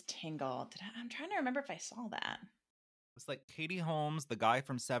 Teaching Mrs. Tingle. I'm trying to remember if I saw that. It's like Katie Holmes, the guy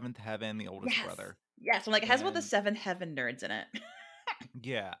from Seventh Heaven, the oldest Yes. brother. Yes. I'm like, it has one of the And Seventh Heaven nerds in it.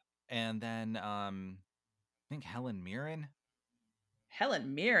 yeah. And then I think Helen Mirren,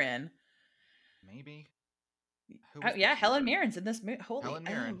 Helen Mirren. maybe. Who Oh was the yeah, Helen teacher? Mirren's in this movie. Holy, Helen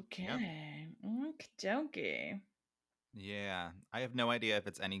Mirren. Yep. okay, dokie. Yeah. I have no idea if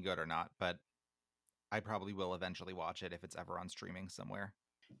it's any good or not, but I probably will eventually watch it if it's ever on streaming somewhere.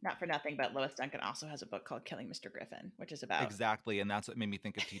 Not for nothing, but Lois Duncan also has a book called Killing Mr. Griffin, which is about. Exactly, and that's what made me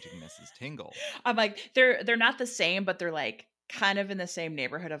think of Teaching Mrs. Tingle. I'm like, they're not the same, but they're like kind of in the same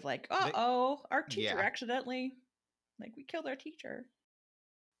neighborhood of like, They, our teacher yeah. accidentally, like we killed our teacher.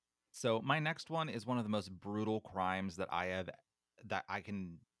 So my next one is one of the most brutal crimes that I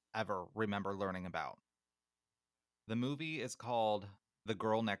can ever remember learning about. The movie is called The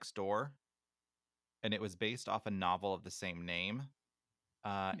Girl Next Door, and it was based off a novel of the same name.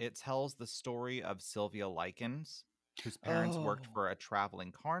 It tells the story of Sylvia Likens, whose parents worked Oh, for a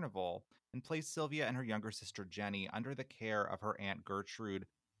traveling carnival and placed Sylvia and her younger sister Jenny under the care of her aunt Gertrude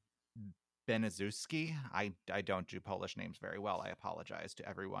Benezuski. I don't do Polish names very well. I apologize to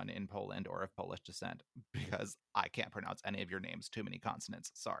everyone in Poland or of Polish descent because I can't pronounce any of your names. Too many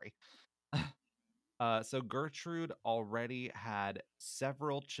consonants. Sorry. So Gertrude already had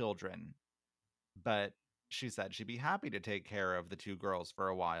several children, but she said she'd be happy to take care of the two girls for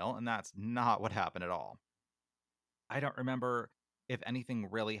a while, and that's not what happened at all. I don't remember if anything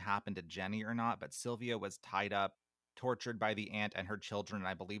really happened to Jenny or not, but Sylvia was tied up, tortured by the aunt and her children, and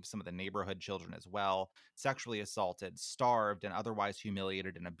I believe some of the neighborhood children as well, sexually assaulted, starved, and otherwise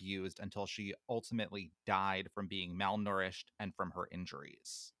humiliated and abused until she ultimately died from being malnourished and from her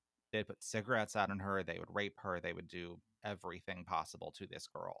injuries. They'd put cigarettes out on her, they would rape her, they would do everything possible to this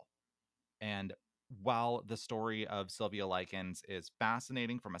girl. And while the story of Sylvia Likens is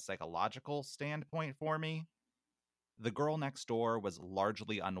fascinating from a psychological standpoint for me, the Girl Next Door was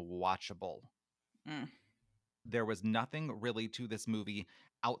largely unwatchable. mm. There was nothing really to this movie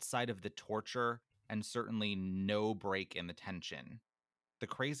outside of the torture and certainly no break in the tension. The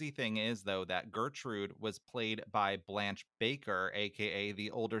crazy thing is, though, that Gertrude was played by Blanche Baker, aka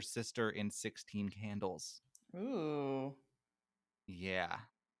the older sister in 16 Candles. Ooh, Yeah.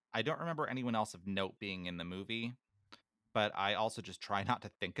 I don't remember anyone else of note being in the movie, but I also just try not to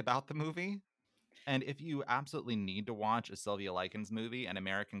think about the movie. And if you absolutely need to watch a Sylvia Likens movie, An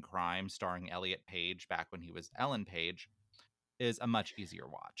American Crime starring Elliot Page back when he was Ellen Page is a much easier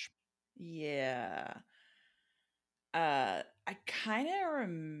watch. yeah. I kind of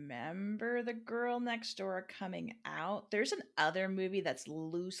remember The Girl Next Door coming out. There's an other movie that's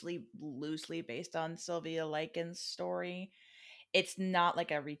loosely based on Sylvia Likens' story. It's not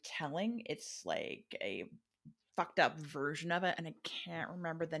like a retelling, it's like a fucked up version of it, and I can't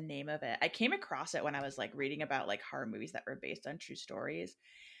remember the name of it. I came across it when I was like reading about like horror movies that were based on true stories,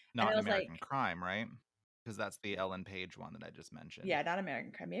 and Not I An was like, American Crime, right? Because that's the Ellen Page one that I just mentioned. yeah, not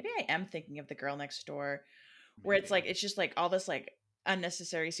American Crime. Maybe I am thinking of The Girl Next Door, where it's Maybe. like it's just like all this like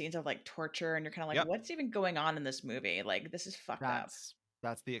unnecessary scenes of like torture, and you're kind of like, Yep. what's even going on in this movie? Like, this is fucked up.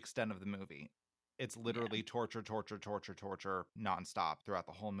 That's the extent of the movie. It's Yeah. literally torture, torture, torture, torture nonstop throughout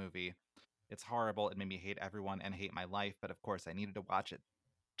the whole movie. It's horrible. It made me hate everyone and hate my life, but of course I needed to watch it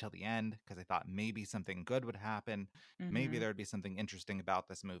till the end because I thought maybe something good would happen. Maybe Mm-hmm. there'd be something interesting about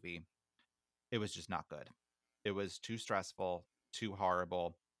this movie. It was just not good. It was too stressful, too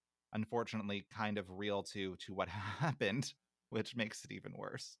horrible. Unfortunately, kind of real to what happened, which makes it even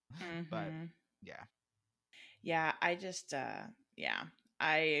worse. But Mm-hmm. yeah. Yeah, I just yeah.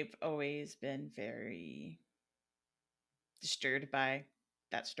 I've always been very disturbed by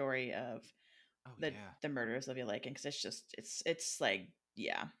that story of Oh the yeah. the murder of Sylvia Lake, because it's just it's like,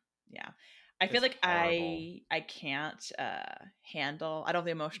 yeah, yeah. I feel It's like horrible. I can't handle. I don't have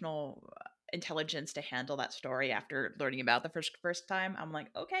the emotional intelligence to handle that story after learning about the first time. I'm like,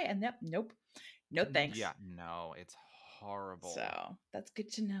 okay, and nope, no thanks. Yeah, no, it's horrible. So that's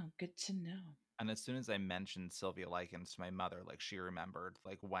good to know. Good to know. And as soon as I mentioned Sylvia Likens to my mother, like she remembered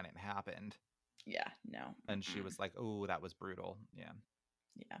like when it happened, Yeah, no, and she mm-mm. was like, "Oh, that was brutal." Yeah.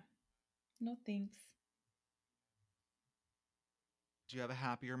 Yeah, no thanks. Do you have a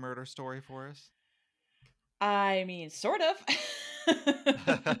happier murder story for us? I mean, sort of.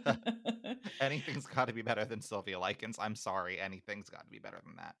 Anything's got to be better than Sylvia Likens. I'm sorry, anything's got to be better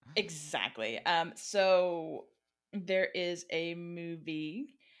than that. Exactly. So There is a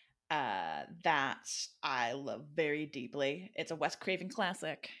movie that I love very deeply. It's a Wes Craven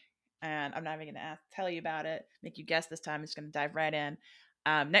classic, and I'm not even going to tell you about it. Make you guess this time. I'm just going to dive right in.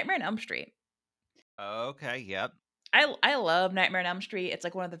 Nightmare on Elm Street. Okay, yep. I love Nightmare on Elm Street. It's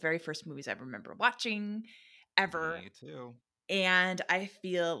like one of the very first movies I remember watching ever. Me too. And I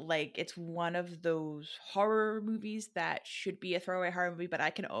feel like it's one of those horror movies that should be a throwaway horror movie, but I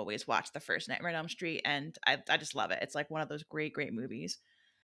can always watch the first Nightmare on Elm Street, and I just love it. It's like one of those great, great movies.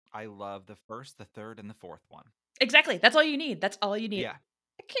 I love the first, the third, and the fourth one. Exactly. That's all you need. That's all you need. Yeah.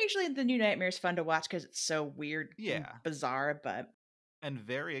 Occasionally, the new Nightmare is fun to watch because it's so weird and Yeah. bizarre, but And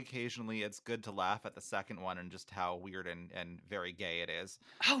very occasionally it's good to laugh at the second one and just how weird and very gay it is.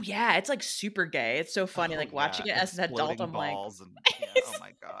 oh yeah, it's like super gay. It's so funny. Oh Like yeah, watching it as an adult, exploding I'm like, balls and yeah, oh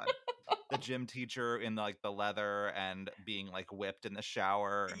my god. The gym teacher in like the leather and being like whipped in the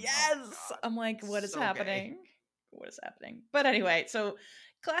shower and oh my yes. god. I'm like, what is So gay. happening? What is happening? But anyway, so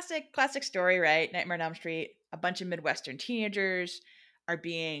classic story, right? Nightmare on Elm Street. A bunch of Midwestern teenagers are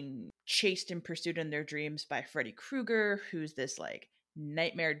being chased and pursued in their dreams by Freddy Krueger, who's this like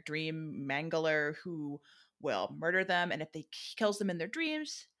nightmare dream mangler who will murder them. And if they kills them in their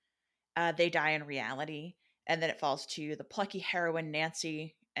dreams, they die in reality. And then it falls to the plucky heroine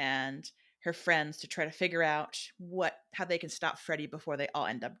Nancy and her friends to try to figure out how they can stop Freddy before they all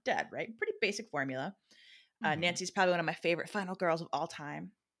end up dead. Right? Pretty basic formula. Mhm. Nancy's probably one of my favorite final girls of all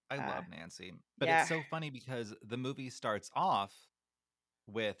time. I Uh, love Nancy. But it's yeah, so funny because the movie starts off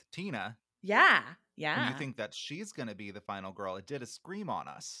with Tina yeah, and you yeah. think that she's going to be the final girl. It did a scream on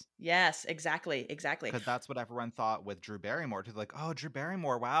us. Yes, exactly, exactly. Because that's what everyone thought with Drew Barrymore too. Like, oh, Drew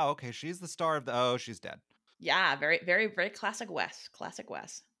Barrymore, wow, okay, she's the star of the. Oh, she's dead. Yeah, very, very, very classic Wes. Classic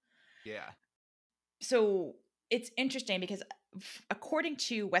Wes. Yeah. So it's interesting because according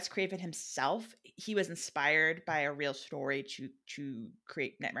to Wes Craven himself, he was inspired by a real story to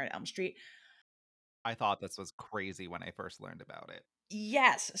create Nightmare on Elm Street. I thought this was crazy when I first learned about it.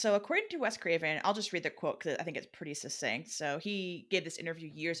 Yes. So according to Wes Craven, I'll just read the quote because I think it's pretty succinct. So he gave this interview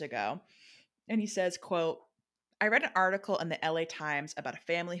years ago, and he says, "quote I read an article in the LA Times about a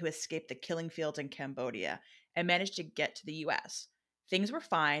family who escaped the killing fields in Cambodia and managed to get to the US. Things were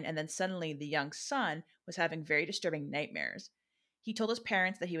fine, and then suddenly the young son was having very disturbing nightmares. He told his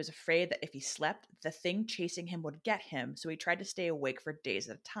parents that he was afraid that if he slept, the thing chasing him would get him, so he tried to stay awake for days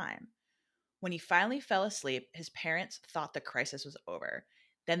at a time. When he finally fell asleep, his parents thought the crisis was over.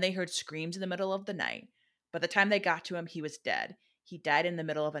 Then they heard screams in the middle of the night. By the time they got to him, he was dead. He died in the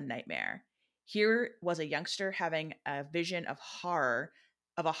middle of a nightmare. Here was a youngster having a vision of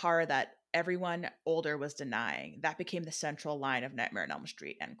a horror that everyone older was denying. That became the central line of Nightmare on Elm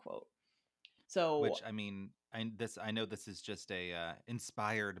Street, end quote. So, Which I mean, I know this is just a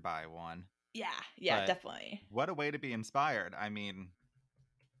inspired by one, yeah, yeah, but definitely. what a way to be inspired. I mean,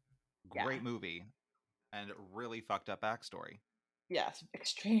 Yeah. great movie and really fucked up backstory. Yes,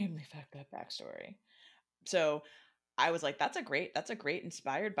 extremely fucked up backstory. So, I was like, that's a great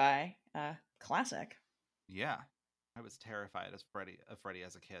inspired by classic. Yeah. I was terrified as Freddy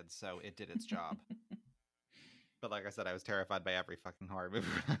as a kid, so it did its job. But like I said, I was terrified by every fucking horror movie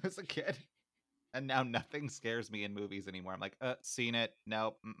when I was a kid. And now nothing scares me in movies anymore. I'm like, seen it.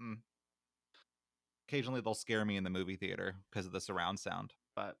 Nope. Mm-mm. Occasionally they'll scare me in the movie theater because of the surround sound,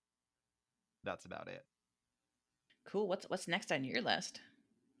 but that's about it. Cool. What's next on your list?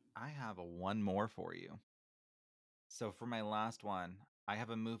 I have a one more for you. So for my last one, I have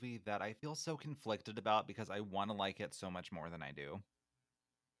a movie that I feel so conflicted about because I want to like it so much more than I do.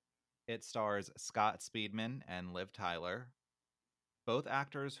 It stars Scott Speedman and Liv Tyler, both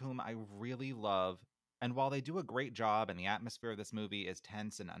actors whom I really love. And while they do a great job and the atmosphere of this movie is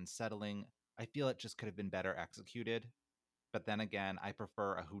tense and unsettling, I feel it just could have been better executed. But then again, I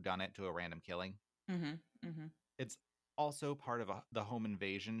prefer a whodunit to a random killing. Mm-hmm. Mm-hmm. It's also part of the home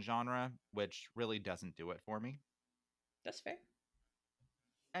invasion genre, which really doesn't do it for me. That's fair.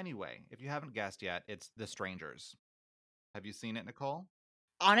 Anyway, if you haven't guessed yet, it's The Strangers. Have you seen it, Nicole?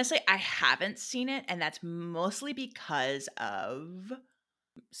 Honestly, I haven't seen it, and that's mostly because of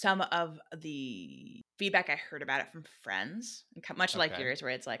some of the feedback I heard about it from friends, and much like Okay. yours,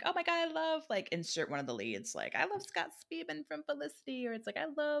 where it's like, "Oh my god, I love," like, insert one of the leads, like, "I love Scott Speedman from Felicity," or it's like, "I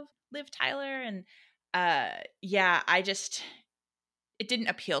love Liv Tyler," and, yeah, it didn't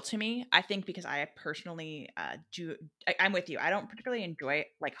appeal to me. I think because I personally I'm with you. I don't particularly enjoy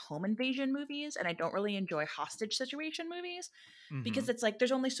like home invasion movies, and I don't really enjoy hostage situation movies Mm-hmm. because it's like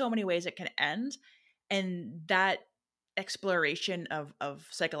there's only so many ways it can end, and that exploration of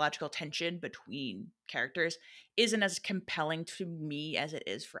psychological tension between characters isn't as compelling to me as it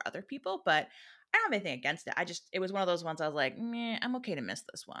is for other people. But I don't have anything against it. It was one of those ones I was like, meh, I'm okay to miss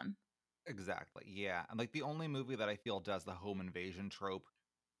this one. Exactly. Yeah. And like the only movie that I feel does the home invasion trope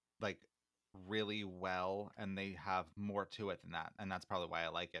like really well, and they have more to it than that. And that's probably why I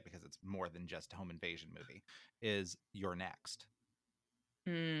like it, because it's more than just a home invasion movie, is You're Next.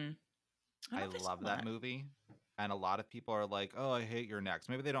 Mm. I don't know I if I saw love that that. movie. And a lot of people are like, "Oh, I hate You're Next."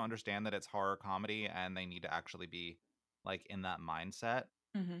 Maybe they don't understand that it's horror comedy and they need to actually be like in that mindset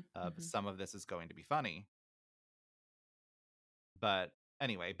Mhm, of mhm. some of this is going to be funny. But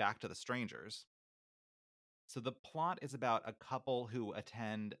anyway, back to The Strangers. So the plot is about a couple who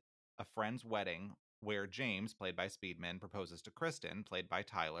attend a friend's wedding where James, played by Speedman, proposes to Kristen, played by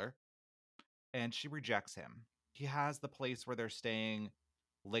Tyler, and she rejects him. He has the place where they're staying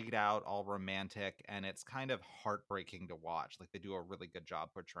laid out all romantic, and it's kind of heartbreaking to watch. Like, they do a really good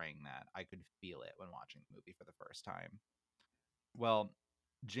job portraying that. I could feel it when watching the movie for the first time. Well,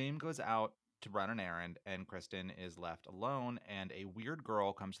 James goes out to run an errand, and Kristen is left alone, and a weird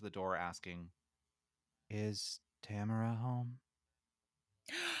girl comes to the door asking, "Is Tamara home?"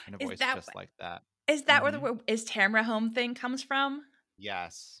 In a Is voice that just like that. is that where Hmm. the "Is Tamara home" thing comes from?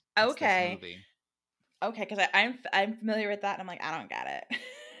 Yes, it's this Okay. movie. Okay, 'cause I'm familiar with that, and I'm like, "I don't get it."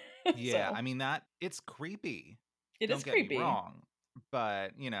 Yeah, So, I mean, that it's creepy. it is Don't get me creepy. wrong,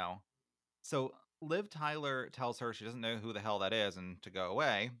 but, so Liv Tyler tells her she doesn't know who the hell that is and to go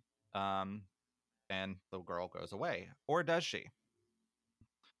away, um, and the girl goes away. Or does she?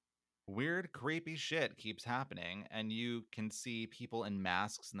 Weird, creepy shit keeps happening, and you can see people in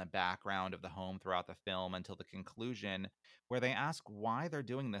masks in the background of the home throughout the film until the conclusion, where they ask why they're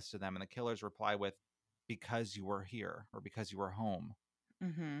doing this to them, and the killers reply with, "Because you were here," or "Because you were home."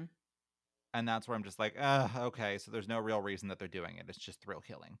 Mhm. And that's where I'm just like, okay, so there's no real reason that they're doing it. It's just thrill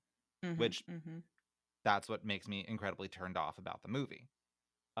killing, Mhm, which mhm. that's what makes me incredibly turned off about the movie.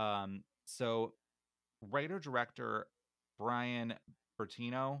 So writer director Brian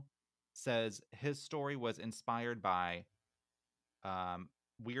Bertino says his story was inspired by um,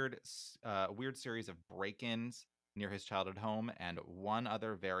 weird series of break-ins near his childhood home and one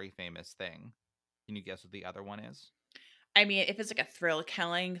other very famous thing. Can you guess what the other one is? I mean, if it's like a thrill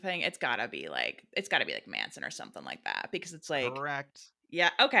killing thing, it's gotta be like Manson or something like that because it's like Correct.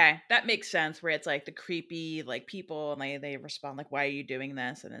 yeah, okay, that makes sense where it's like the creepy, like, people and they respond like, "Why are you doing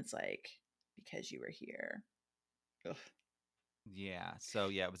this?" And it's like, "Because you were here." Ugh. Yeah. So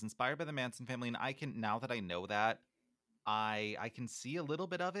yeah, it was inspired by the Manson family, and I can, now that I know that, I can see a little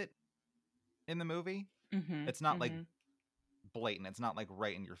bit of it in the movie. Mhm, It's not like mhm, blatant. It's not like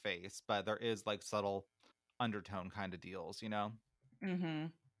right in your face, but there is like subtle undertone kind of deals.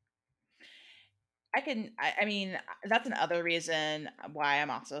 mhm. I mean, that's another reason why I'm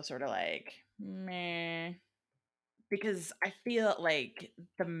also sorta like, "Meh," because I feel like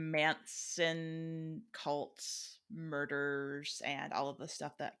the Manson cults, murders, and all of the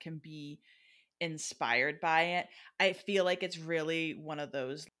stuff that can be inspired by it, I feel like it's really one of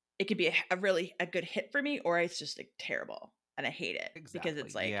those it could be a really a good hit for me, or it's just, like, terrible, and I hate it because Exactly.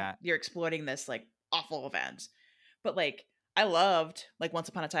 it's like Yeah. you're exploiting this, like, awful event. But, like, I loved, like, Once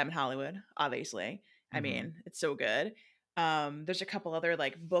Upon a Time in Hollywood, obviously. I Hmm. mean, it's so good. There's a couple other,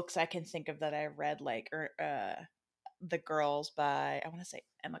 like, books I can think of that I read, like, The Girls by I wanna say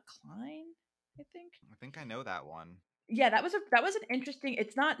Emma Cline, I think? I think I know that one. Yeah, that was an interesting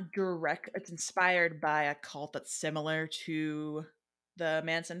it's not direct it's inspired by a cult that's similar to the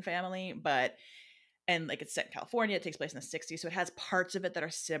Manson family, but and, like, it's set in California, it takes place in the '60s, so it has parts of it that are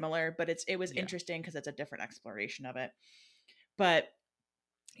similar, but it was Yeah. interesting because it's a different exploration of it. But,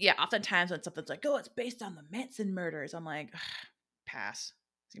 yeah, oftentimes when something's like, "Oh, it's based on the Manson murders," I'm like, "Ugh, pass.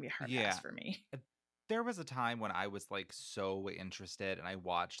 It's gonna be a hard pass Yeah. for me." Uh, There was a time when I was like so interested, and I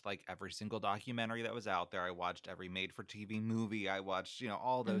watched like every single documentary that was out there. I watched every made for TV movie. I watched,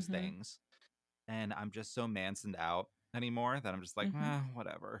 all those Mhm, things. And I'm just so Mansoned out anymore that I'm just like, mhm.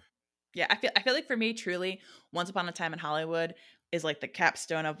 whatever. Yeah, I feel like for me, truly, Once Upon a Time in Hollywood is like the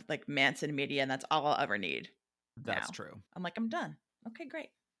capstone of like Manson media, and that's all I'll ever need That's now. true. I'm like, I'm done. Okay, great.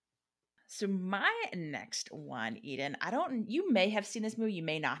 So my next one, Eden, I don't you may have seen this movie, you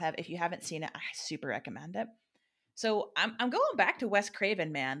may not have. If you haven't seen it, I super recommend it. So I'm going back to Wes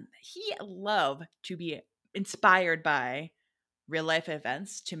Craven, man. He loved to be inspired by real life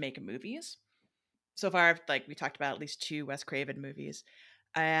events to make movies. So far, like we talked about at least two Wes Craven movies.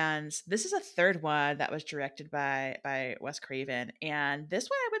 And this is a third one that was directed by Wes Craven. And this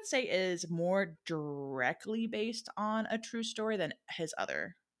one I would say is more directly based on a true story than his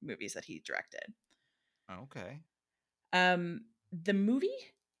other movies that he directed. Okay. The movie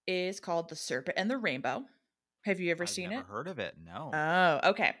is called The Serpent and the Rainbow. Have you ever I've seen never it? heard of it. No. Oh,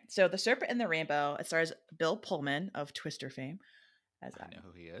 okay. So The Serpent and the Rainbow, it stars Bill Pullman of Twister fame. As I know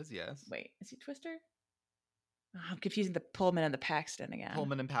who he is, yes. wait, is he Twister? Oh, I'm confusing the Pullman and the Paxton again.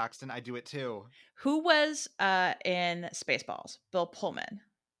 Pullman and Paxton, I do it too. Who was in Spaceballs? Bill Pullman.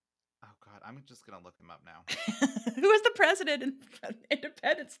 Oh god, I'm just gonna look him up now. Who was the president in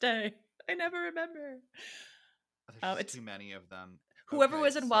Independence Day? I never remember. There's just It's too many of them. whoever Okay,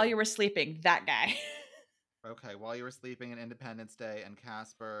 was in While so You Were Sleeping, that guy. okay, while you were sleeping in Independence Day and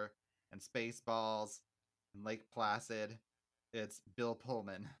Casper and Spaceballs and Lake Placid, it's Bill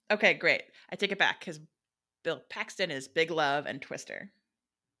Pullman. Okay, great. I take it back because Bill Paxton is Big Love and Twister.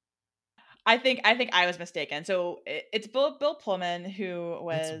 I think I was mistaken. So it's Bill Pullman who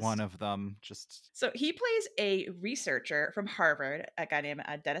It's was. one of them. Just So he plays a researcher from Harvard, a guy named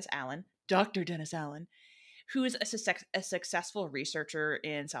Dennis Allen, Dr. Dennis Allen, who is a successful researcher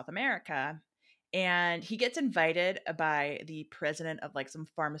in South America. And he gets invited by the president of like some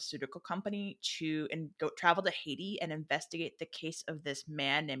pharmaceutical company to go travel to Haiti and investigate the case of this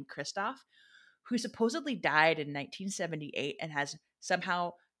man named Christoph, who supposedly died in 1978 and has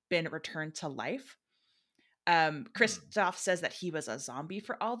somehow been returned to life. hmm. Christoph says that he was a zombie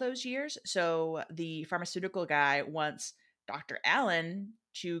for all those years. So the pharmaceutical guy wants Dr. Allen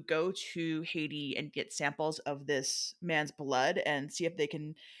to go to Haiti and get samples of this man's blood and see if they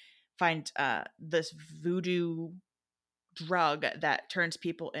can find this voodoo drug that turns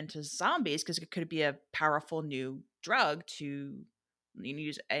people into zombies, because it could be a powerful new drug to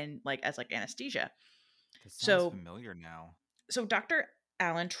use and like as like anesthesia. This sounds So familiar now. Dr.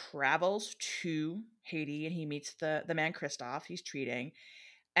 Allen travels to Haiti and he meets the man Christoph he's treating.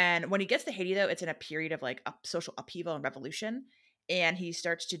 And when he gets to Haiti, though, it's in a period of like social upheaval and revolution. And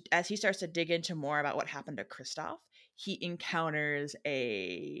as he starts to dig into more about what happened to Christoph, he encounters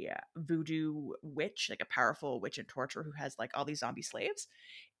a voodoo witch, like a powerful witch and torturer who has like all these zombie slaves.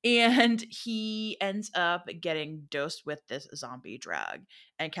 And he ends up getting dosed with this zombie drug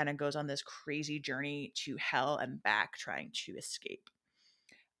and kind of goes on this crazy journey to hell and back trying to escape.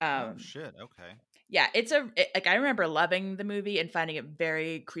 Oh Um, shit, okay. yeah, like I remember loving the movie and finding it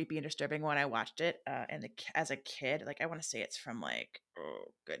very creepy and disturbing when I watched it. And as a kid, like I want to say it's from like, oh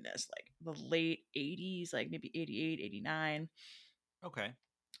goodness, like the late 80s, like maybe 88, 89. Okay.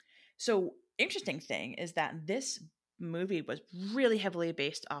 So, interesting thing is that this movie was really heavily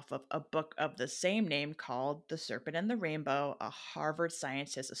based off of a book of the same name called The Serpent and the Rainbow, a Harvard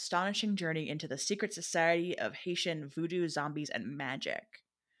scientist's astonishing journey into the secret society of Haitian voodoo, zombies, and magic.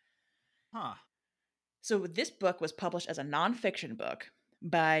 Huh. So, this book was published as a nonfiction book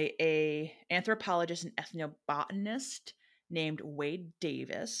by a anthropologist and ethnobotanist named Wade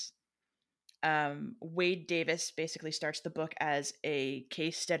Davis. Wade Davis basically starts the book as a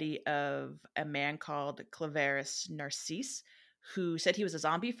case study of a man called Claveris Narcisse, who said he was a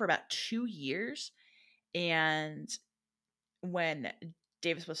zombie for about 2 years. And when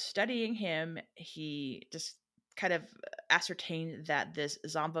Davis was studying him, he just kind of ascertained that this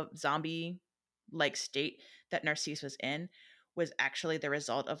zombie like state that Narcisse was in was actually the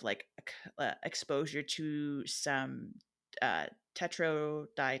result of like exposure to some uh,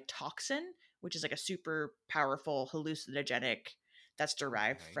 tetroditoxin, which is like a super powerful hallucinogenic that's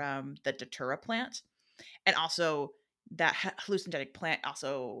derived Okay. from the datura plant. And also, that hallucinogenic plant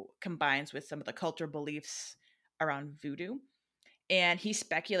also combines with some of the cultural beliefs around voodoo. And he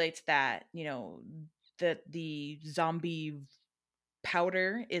speculates that, the zombie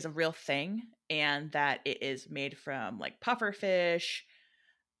powder is a real thing and that it is made from like puffer fish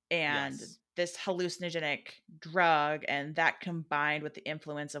and Yes. this hallucinogenic drug, and that combined with the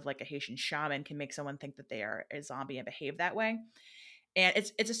influence of like a Haitian shaman can make someone think that they are a zombie and behave that way. And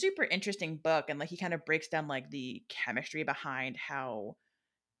it's a super interesting book, and like he kind of breaks down like the chemistry behind how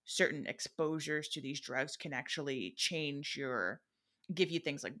certain exposures to these drugs can actually change your give you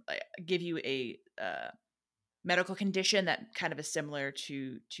things like give you a medical condition that kind of is similar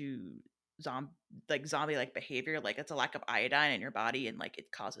to zombie zombie like behavior, like it's a lack of iodine in your body and like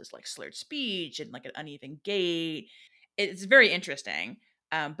it causes like slurred speech and like an uneven gait. It's very interesting.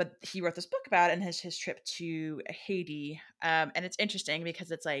 But he wrote this book about it and his trip to Haiti. And it's interesting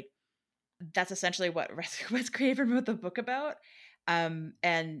because it's like that's essentially what Wes Craven wrote the book about.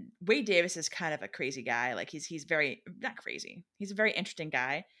 And Wade Davis is kind of a crazy guy. Like he's very not crazy. He's a very interesting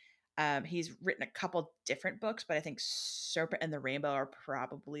guy. He's written a couple different books, but I think Serpent and the Rainbow are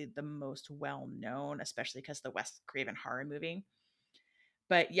probably the most well known, especially because the Wes Craven horror movie.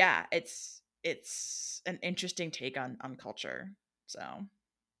 But yeah, it's an interesting take on culture. So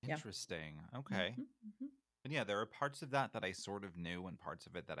yeah. Interesting. Okay. Mhm, mhm. And yeah, there are parts of that that I sort of knew and parts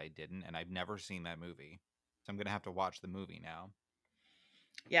of it that I didn't, and I've never seen that movie. So I'm gonna have to watch the movie now.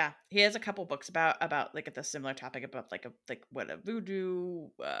 Yeah, he has a couple books about like the similar topic about like what a voodoo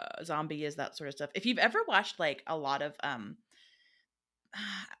zombie is, that sort of stuff. If you've ever watched like a lot of I'm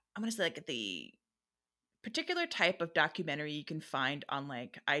gonna say like the particular type of documentary you can find on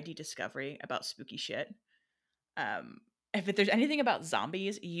like ID Discovery about spooky shit. Um, if there's anything about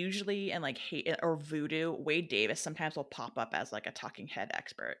zombies, usually and like hate or voodoo, Wade Davis sometimes will pop up as like a talking head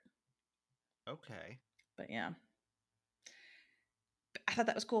expert. Okay. But yeah, I thought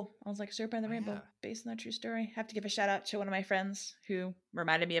that was cool. I was like, Serpent and the Oh Rainbow, yeah. based on that true story. Have to give a shout out to one of my friends who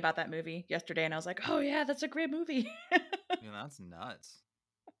reminded me about that movie yesterday, and I was like, oh yeah, that's a great movie. That's nuts.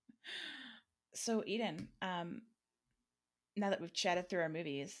 So Eden, now that we've chatted through our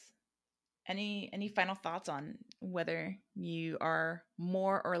movies, any final thoughts on whether you are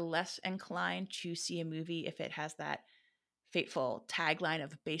more or less inclined to see a movie if it has that fateful tagline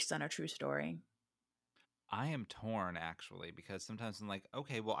of based on a true story? I am torn actually because sometimes I'm like,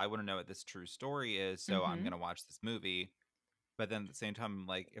 okay, well, I want to know what this true story is, so I'm Mhm. gonna watch this movie. But then at the same time,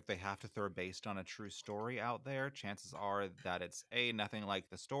 like, if they have to throw based on a true story out there, chances are that it's A, nothing like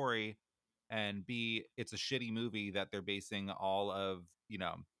the story, and B, it's a shitty movie that they're basing all of,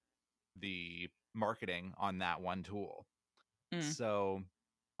 the marketing on that one tool. Mm. So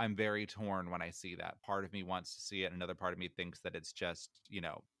I'm very torn when I see that. Part of me wants to see it, another part of me thinks that it's just,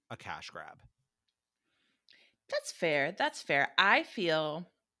 a cash grab. That's fair. That's fair. I feel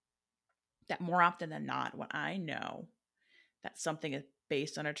that more often than not, when I know that something is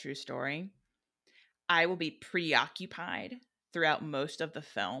based on a true story, I will be preoccupied throughout most of the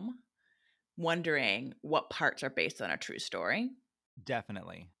film, wondering what parts are based on a true story.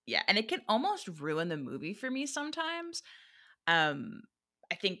 Definitely. Yeah, and it can almost ruin the movie for me sometimes. Um,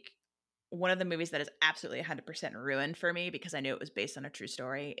 I think one of the movies that is absolutely 100% ruined for me because I knew it was based on a true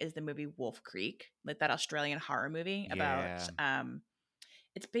story is the movie Wolf Creek, like that Australian horror movie about Yeah.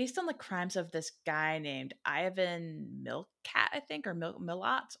 it's based on the crimes of this guy named Ivan Milcat, I think, or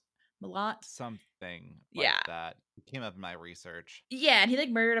Milot. Milot. Something like Yeah. that. It came up in my research. Yeah, and he like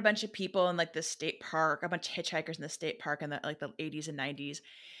murdered a bunch of people in like the state park, a bunch of hitchhikers in the state park in the like the 80s and 90s.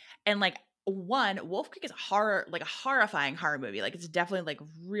 And like one, Wolf Creek is a horror, like a horrifying horror movie. Like it's definitely like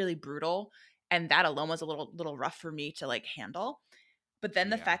really brutal. And that alone was a little rough for me to like handle. But then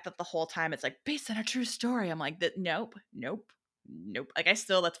the Yeah. fact that the whole time it's like based on a true story, I'm like, that nope, nope, nope. Like I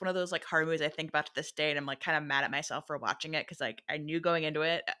still, that's one of those like horror movies I think about to this day, and I'm like kind of mad at myself for watching it because like I knew going into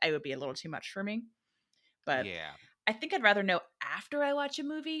it, it would be a little too much for me. But Yeah. I think I'd rather know after I watch a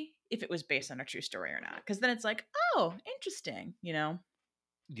movie if it was based on a true story or not, because then it's like, oh, interesting, you know?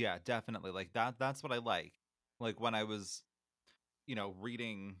 Yeah, definitely. Like that's what I like. Like when I was,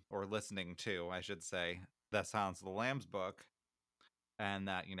 reading or listening to, I should say, the Silence of the Lambs book and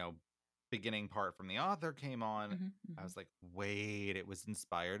that, beginning part from the author came on, Hmm, I hmm. was like, "Wait, it was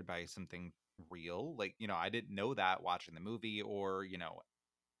inspired by something real?" Like, I didn't know that watching the movie or,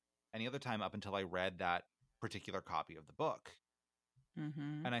 any other time up until I read that particular copy of the book.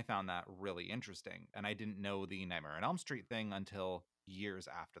 Hmm. And I found that really interesting. And I didn't know the Nightmare on Elm Street thing until years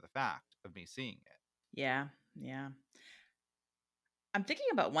after the fact of me seeing it. Yeah, yeah. I'm thinking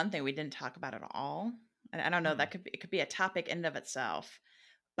about one thing we didn't talk about at all, and I don't know, Hmm. that it could be a topic in and of itself,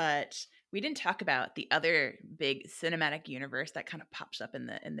 but we didn't talk about the other big cinematic universe that kind of pops up in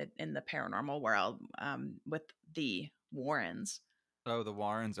the paranormal world, with the Warrens. Oh, the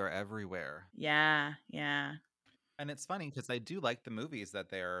Warrens are everywhere. Yeah, yeah. And it's funny because I do like the movies that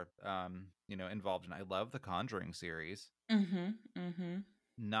they're, involved in. I love the Conjuring series. Mhm, mhm.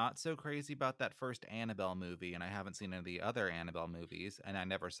 Not so crazy about that first Annabelle movie, and I haven't seen any of the other Annabelle movies, and I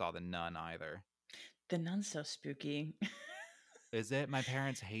never saw The Nun either. The Nun's so spooky. Is it? My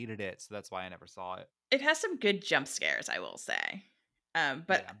parents hated it, so that's why I never saw it. It has some good jump scares, I will say. But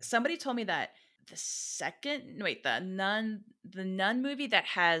Yeah. somebody told me that the Nun movie that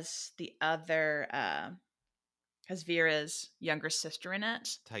has the other, has Vera's younger sister in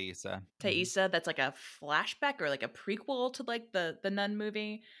it, Thaisa. Mhm. Thaisa, that's like a flashback or like a prequel to like the Nun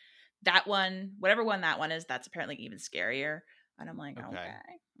movie. That one, whatever one that one is, that's apparently even scarier. And I'm like, Okay. okay.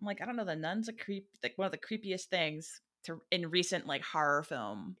 I'm like, I don't know. The Nun's a like one of the creepiest things to in recent like horror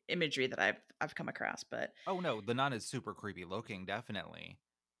film imagery that I've come across. But Oh, no, The Nun is super creepy looking, definitely.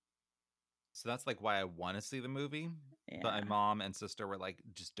 So that's, like, why I wanna see the movie, but my yeah. mom and sister were like,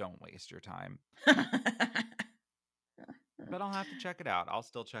 "Just don't waste your time." But I'll have to check it out. I'll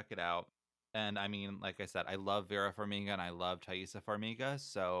still check it out. And, I mean, like I said, I love Vera Farmiga and I love Thaisa Farmiga,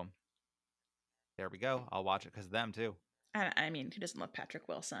 so there we go. I'll watch it because of them too. I mean, who doesn't love Patrick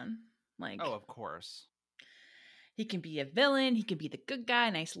Wilson? Oh, Like, of course. he can be a villain, he can be the good guy,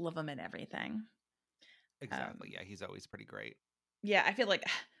 and I just love him in everything. Exactly. Um, Yeah, he's always pretty great. yeah, I feel like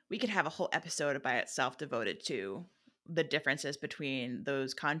we could have a whole episode by itself devoted to the differences between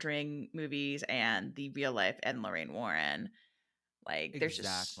those Conjuring movies and the real life Ed and Lorraine Warren. Like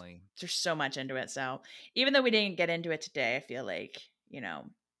Exactly. there's so much into it. So even though we didn't get into it today, I feel like,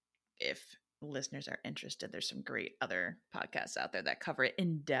 if listeners are interested, there's some great other podcasts out there that cover it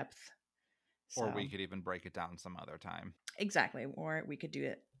in depth. Or we So could even break it down some other time. exactly. Or we could do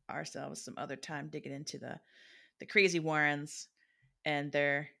it ourselves some other time, digging into the crazy Warrens and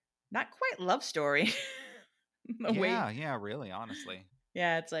their not quite love story. The way, Yeah, yeah, really, honestly.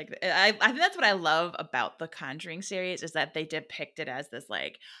 yeah, it's like I think that's what I love about the Conjuring series is that they depict it as this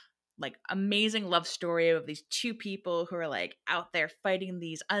like amazing love story of these two people who are like out there fighting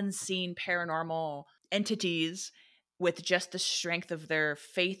these unseen paranormal entities with just the strength of their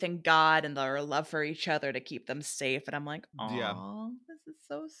faith in God and their love for each other to keep them safe. And I'm like, Yeah. oh, this is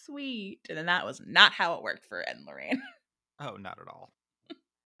so sweet. And then that was not how it worked for Ed and Lorraine. Oh, not at all.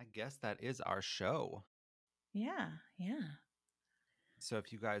 I guess that is our show. Yeah, yeah. So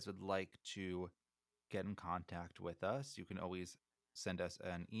if you guys would like to get in contact with us, you can always send us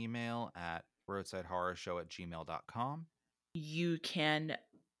an email at roadsidehorrorshow@gmail.com. You can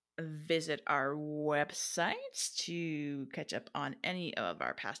visit our website to catch up on any of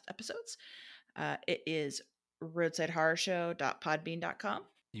our past episodes. It is roadsidehorrorshow.podbean.com.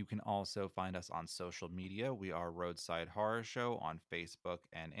 You can also find us on social media. We are Roadside Horror Show on Facebook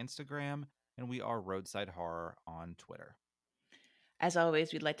and Instagram, and we are Roadside Horror on Twitter. As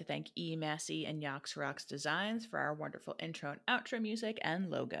always, we'd like to thank E. Massey and Yox Rocks Designs for our wonderful intro and outro music and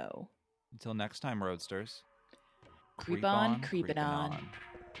logo. Until next time, Roadsters, Creep creep on, on, creep it creeping on. on.